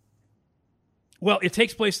 Well, it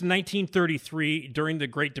takes place in 1933 during the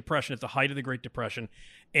Great Depression, at the height of the Great Depression,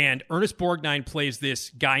 and Ernest Borgnine plays this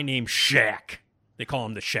guy named Shack. They call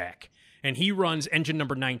him the Shack, and he runs engine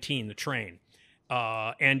number 19, the train.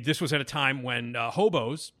 And this was at a time when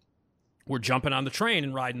hobos were jumping on the train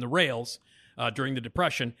and riding the rails during the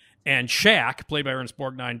Depression, and Shack, played by Ernest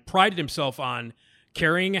Borgnine, prided himself on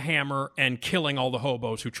carrying a hammer and killing all the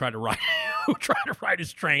hobos who try to ride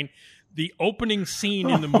his train. The opening scene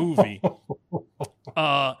in the movie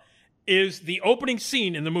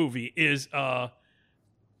is Ernest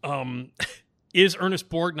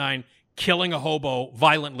Borgnine killing a hobo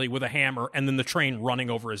violently with a hammer and then the train running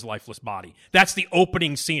over his lifeless body. That's the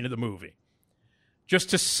opening scene of the movie. Just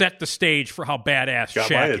to set the stage for how badass Shack is.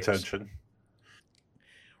 Got my attention.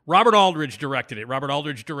 Robert Aldridge directed it. Robert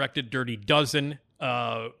Aldridge directed Dirty Dozen.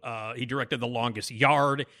 He directed The Longest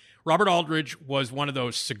Yard. Robert Aldridge was one of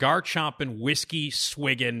those cigar-chomping,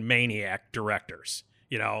 whiskey-swigging maniac directors.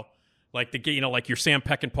 Like your Sam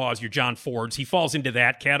Peckinpahs, your John Fords. He falls into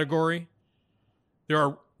that category. There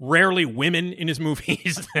are rarely women in his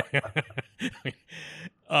movies.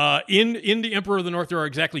 In The Emperor of the North, there are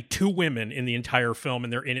exactly 2 women in the entire film,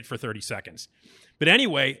 and they're in it for 30 seconds. But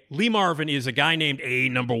anyway, Lee Marvin is a guy named A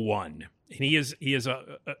Number One. And he is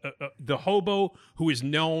the hobo who is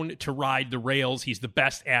known to ride the rails. He's the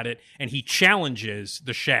best at it, and he challenges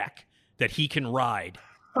the Shack that he can ride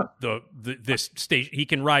this station. He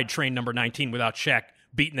can ride train number 19 without Shack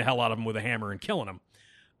beating the hell out of him with a hammer and killing him.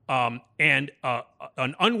 And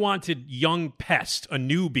an unwanted young pest, a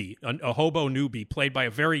newbie, a hobo newbie, played by a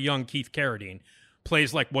very young Keith Carradine,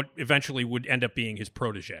 plays like what eventually would end up being his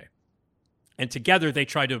protege. And together they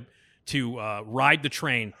try to ride the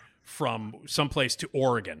train from someplace to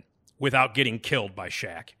Oregon without getting killed by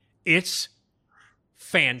Shack. It's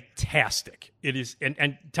fantastic. It is,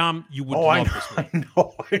 and Tom, you would love this movie. I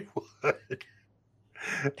know I would.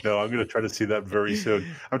 No, I'm going to try to see that very soon.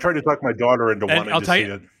 I'm trying to talk my daughter into wanting to see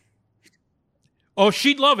it. Oh,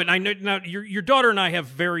 she'd love it. I know now your daughter and I have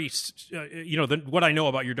very, what I know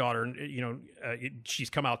about your daughter, she's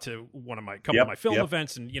come out to couple of my film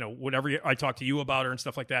events, and whatever I talk to you about her and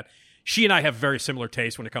stuff like that. She and I have very similar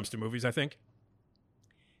tastes when it comes to movies, I think,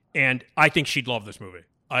 and I think she'd love this movie.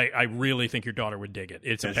 I really think your daughter would dig it.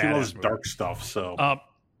 It's a badass movie. She loves dark stuff, so.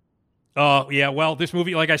 Yeah, well, this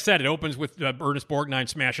movie, like I said, it opens with Ernest Borgnine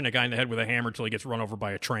smashing a guy in the head with a hammer until he gets run over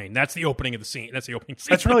by a train. That's the opening of the scene. That's the opening scene.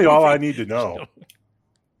 That's really all I need to know.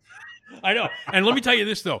 I know. And let me tell you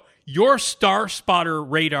this, though. Your Star Spotter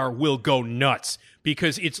radar will go nuts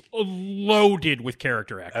because it's loaded with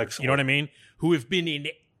character actors. Excellent. You know what I mean? Who have been in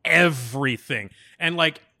everything. And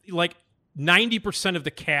like 90% of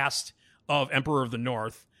the cast of Emperor of the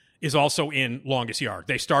North is also in Longest Yard.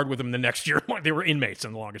 They starred with him the next year. They were inmates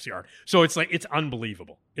in The Longest Yard. So it's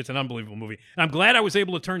unbelievable. It's an unbelievable movie. And I'm glad I was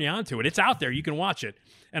able to turn you on to it. It's out there. You can watch it.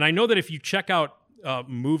 And I know that if you check out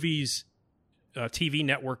movies,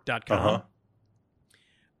 tvnetwork.com,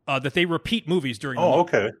 that they repeat movies during the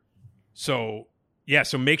month. Okay. So, yeah,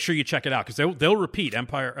 so make sure you check it out because they'll repeat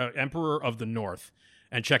Emperor of the North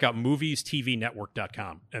and check out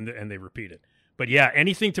moviestvnetwork.com, and they repeat it. But, yeah,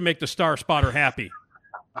 anything to make the Star Spotter happy.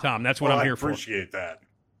 Tom, that's what I'm here for. I appreciate that.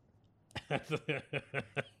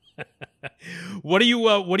 What are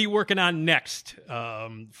you working on next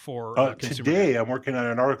for Consumer today? Guide? I'm working on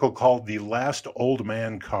an article called "The Last Old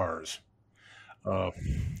Man Cars." Oh,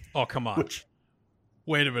 come on!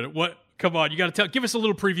 Wait a minute. What? Come on! You got to give us a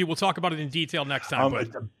little preview. We'll talk about it in detail next time.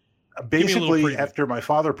 Basically, after my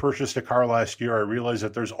father purchased a car last year, I realized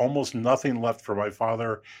that there's almost nothing left for my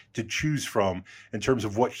father to choose from in terms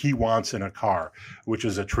of what he wants in a car, which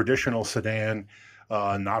is a traditional sedan,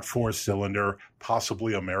 not four-cylinder,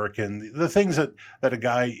 possibly American, the things that a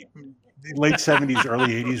guy late 70s,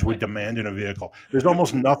 early 80s would demand in a vehicle. There's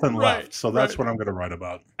almost nothing left, so that's what I'm going to write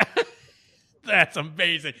about. That's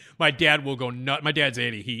amazing. My dad will go nuts. My dad's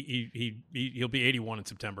 80. He'll be 81 in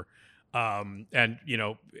September. And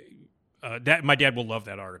that my dad will love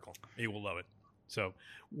that article. He will love it. So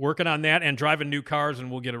working on that and driving new cars,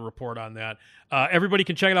 and we'll get a report on that. Everybody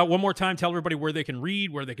can check it out one more time. Tell everybody where they can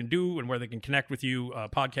read, where they can do, and where they can connect with you,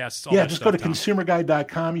 podcasts. All just go to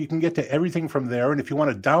ConsumerGuide.com. You can get to everything from there. And if you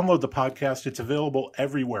want to download the podcast, it's available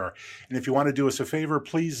everywhere. And if you want to do us a favor,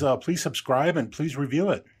 please subscribe and please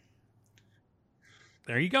review it.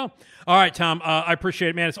 There you go. All right, Tom, I appreciate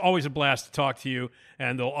it, man. It's always a blast to talk to you,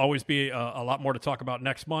 and there'll always be a lot more to talk about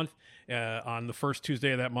next month on the first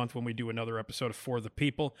Tuesday of that month when we do another episode of For the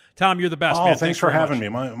People. Tom, you're the best, man. Thanks for having me.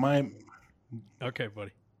 Okay,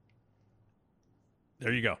 buddy.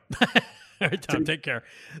 There you go. All right, Tom, take care.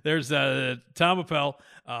 There's Tom Appel,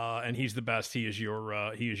 and he's the best. He is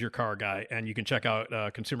your car guy, and you can check out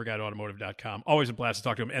ConsumerGuideAutomotive.com. Always a blast to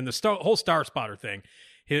talk to him. And the whole Star Spotter thing,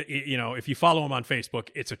 if you follow him on Facebook,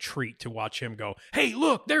 it's a treat to watch him go, hey,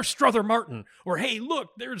 look, there's Strother Martin, or hey,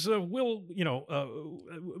 look, there's William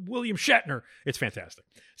Shatner. It's fantastic.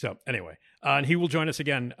 So anyway, and he will join us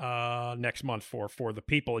again next month for the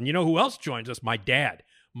People. And you know who else joins us? My dad.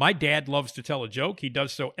 My dad loves to tell a joke. He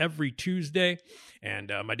does so every Tuesday,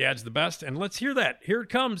 and my dad's the best. And let's hear that. Here it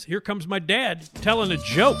comes. Here comes my dad telling a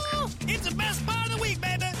joke. It's the best part of the week,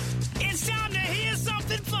 baby. It's time to hear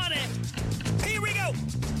something funny. Here we go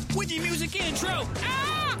with your music intro.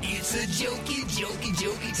 Ah! It's a jokey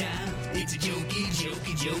time. It's a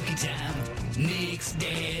jokey time. Nick's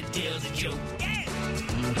dad tells a joke. Yeah.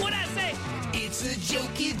 What'd I say? It's a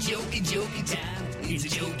jokey time. It's a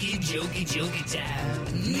jokey time.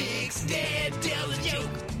 Nick's dad tells a joke.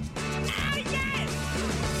 Oh, yeah!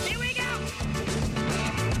 Here we go!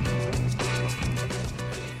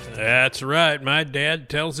 That's right. My dad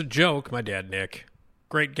tells a joke. My dad, Nick.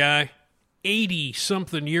 Great guy.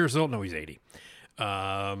 80-something years old. No, he's 80.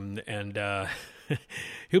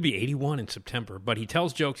 He'll be 81 in September. But he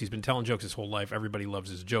tells jokes. He's been telling jokes his whole life. Everybody loves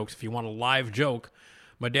his jokes. If you want a live joke,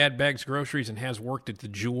 my dad bags groceries and has worked at the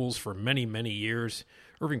Jewels for many, many years.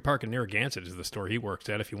 Irving Park in Narragansett is the store he works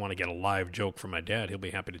at. If you want to get a live joke from my dad, he'll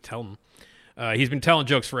be happy to tell them. He's been telling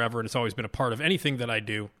jokes forever, and it's always been a part of anything that I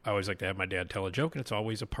do. I always like to have my dad tell a joke, and it's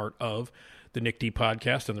always a part of the Nick D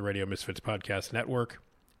podcast on the Radio Misfits Podcast Network.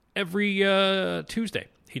 Every Tuesday,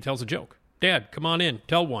 he tells a joke. Dad, come on in.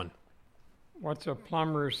 Tell one. What's a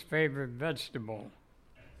plumber's favorite vegetable?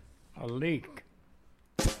 A leek.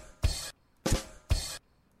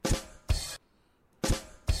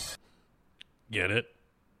 Get it?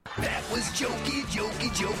 That was jokey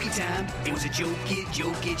time. It was a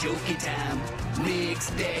jokey time. Nick's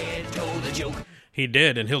dad told a joke. He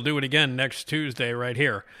did, and he'll do it again next Tuesday right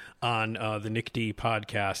here on the Nick D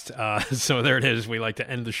podcast. So there it is. We like to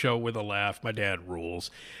end the show with a laugh. My dad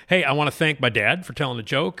rules. Hey, I want to thank my dad for telling a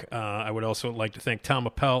joke. I would also like to thank Tom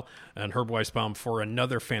Appel and Herb Weisbaum for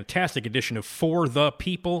another fantastic edition of For the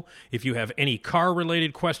People. If you have any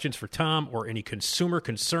car-related questions for Tom or any consumer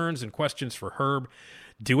concerns and questions for Herb,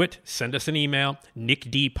 do it. Send us an email,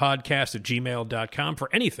 nickdpodcast@gmail.com for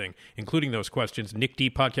anything, including those questions,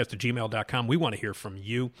 nickdpodcast@gmail.com. We want to hear from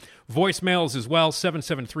you. Voicemails as well,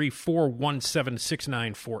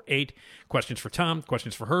 773-417-6948. Questions for Tom,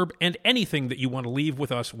 questions for Herb, and anything that you want to leave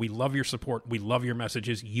with us. We love your support. We love your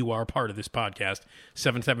messages. You are part of this podcast,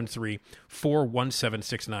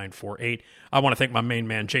 773-417-6948. I want to thank my main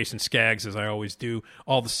man, Jason Skaggs, as I always do.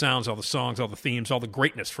 All the sounds, all the songs, all the themes, all the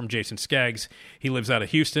greatness from Jason Skaggs. He lives out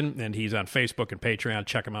of Houston, and he's on Facebook and Patreon.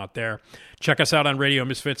 Check him out there. Check us out on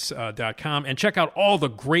RadioMisfits.com, and check out all the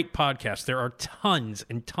great podcasts. There are tons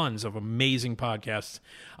and tons of amazing podcasts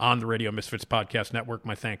on the Radio Misfits Podcast Network.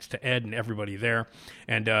 My thanks to Ed and everybody there.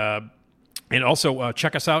 And also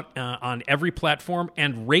check us out on every platform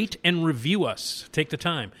and rate and review us. Take the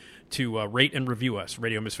time to rate and review us,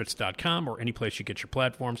 RadioMisfits.com or any place you get your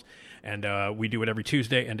platforms. And we do it every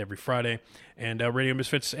Tuesday and every Friday. And Radio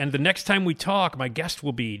Misfits. And the next time we talk, my guest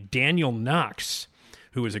will be Daniel Knox,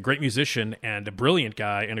 who is a great musician and a brilliant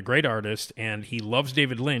guy and a great artist. And he loves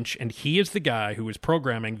David Lynch. And he is the guy who is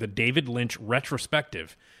programming the David Lynch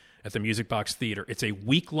retrospective at the Music Box Theater. It's a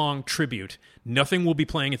week-long tribute. Nothing will be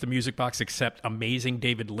playing at the Music Box except amazing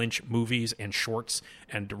David Lynch movies and shorts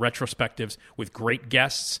and retrospectives with great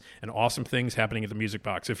guests and awesome things happening at the Music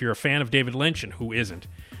Box. If you're a fan of David Lynch, and who isn't,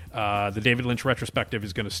 the David Lynch retrospective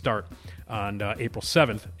is going to start on April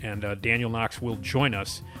 7th, and Daniel Knox will join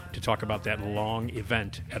us to talk about that long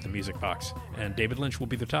event at the Music Box. And David Lynch will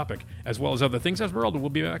be the topic, as well as other things. Esmeralda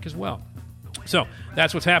will be back as well. So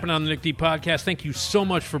that's what's happening on the Nick D podcast. Thank you so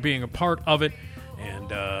much for being a part of it, and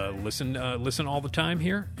listen all the time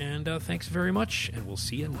here. And thanks very much, and we'll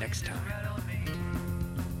see you next time.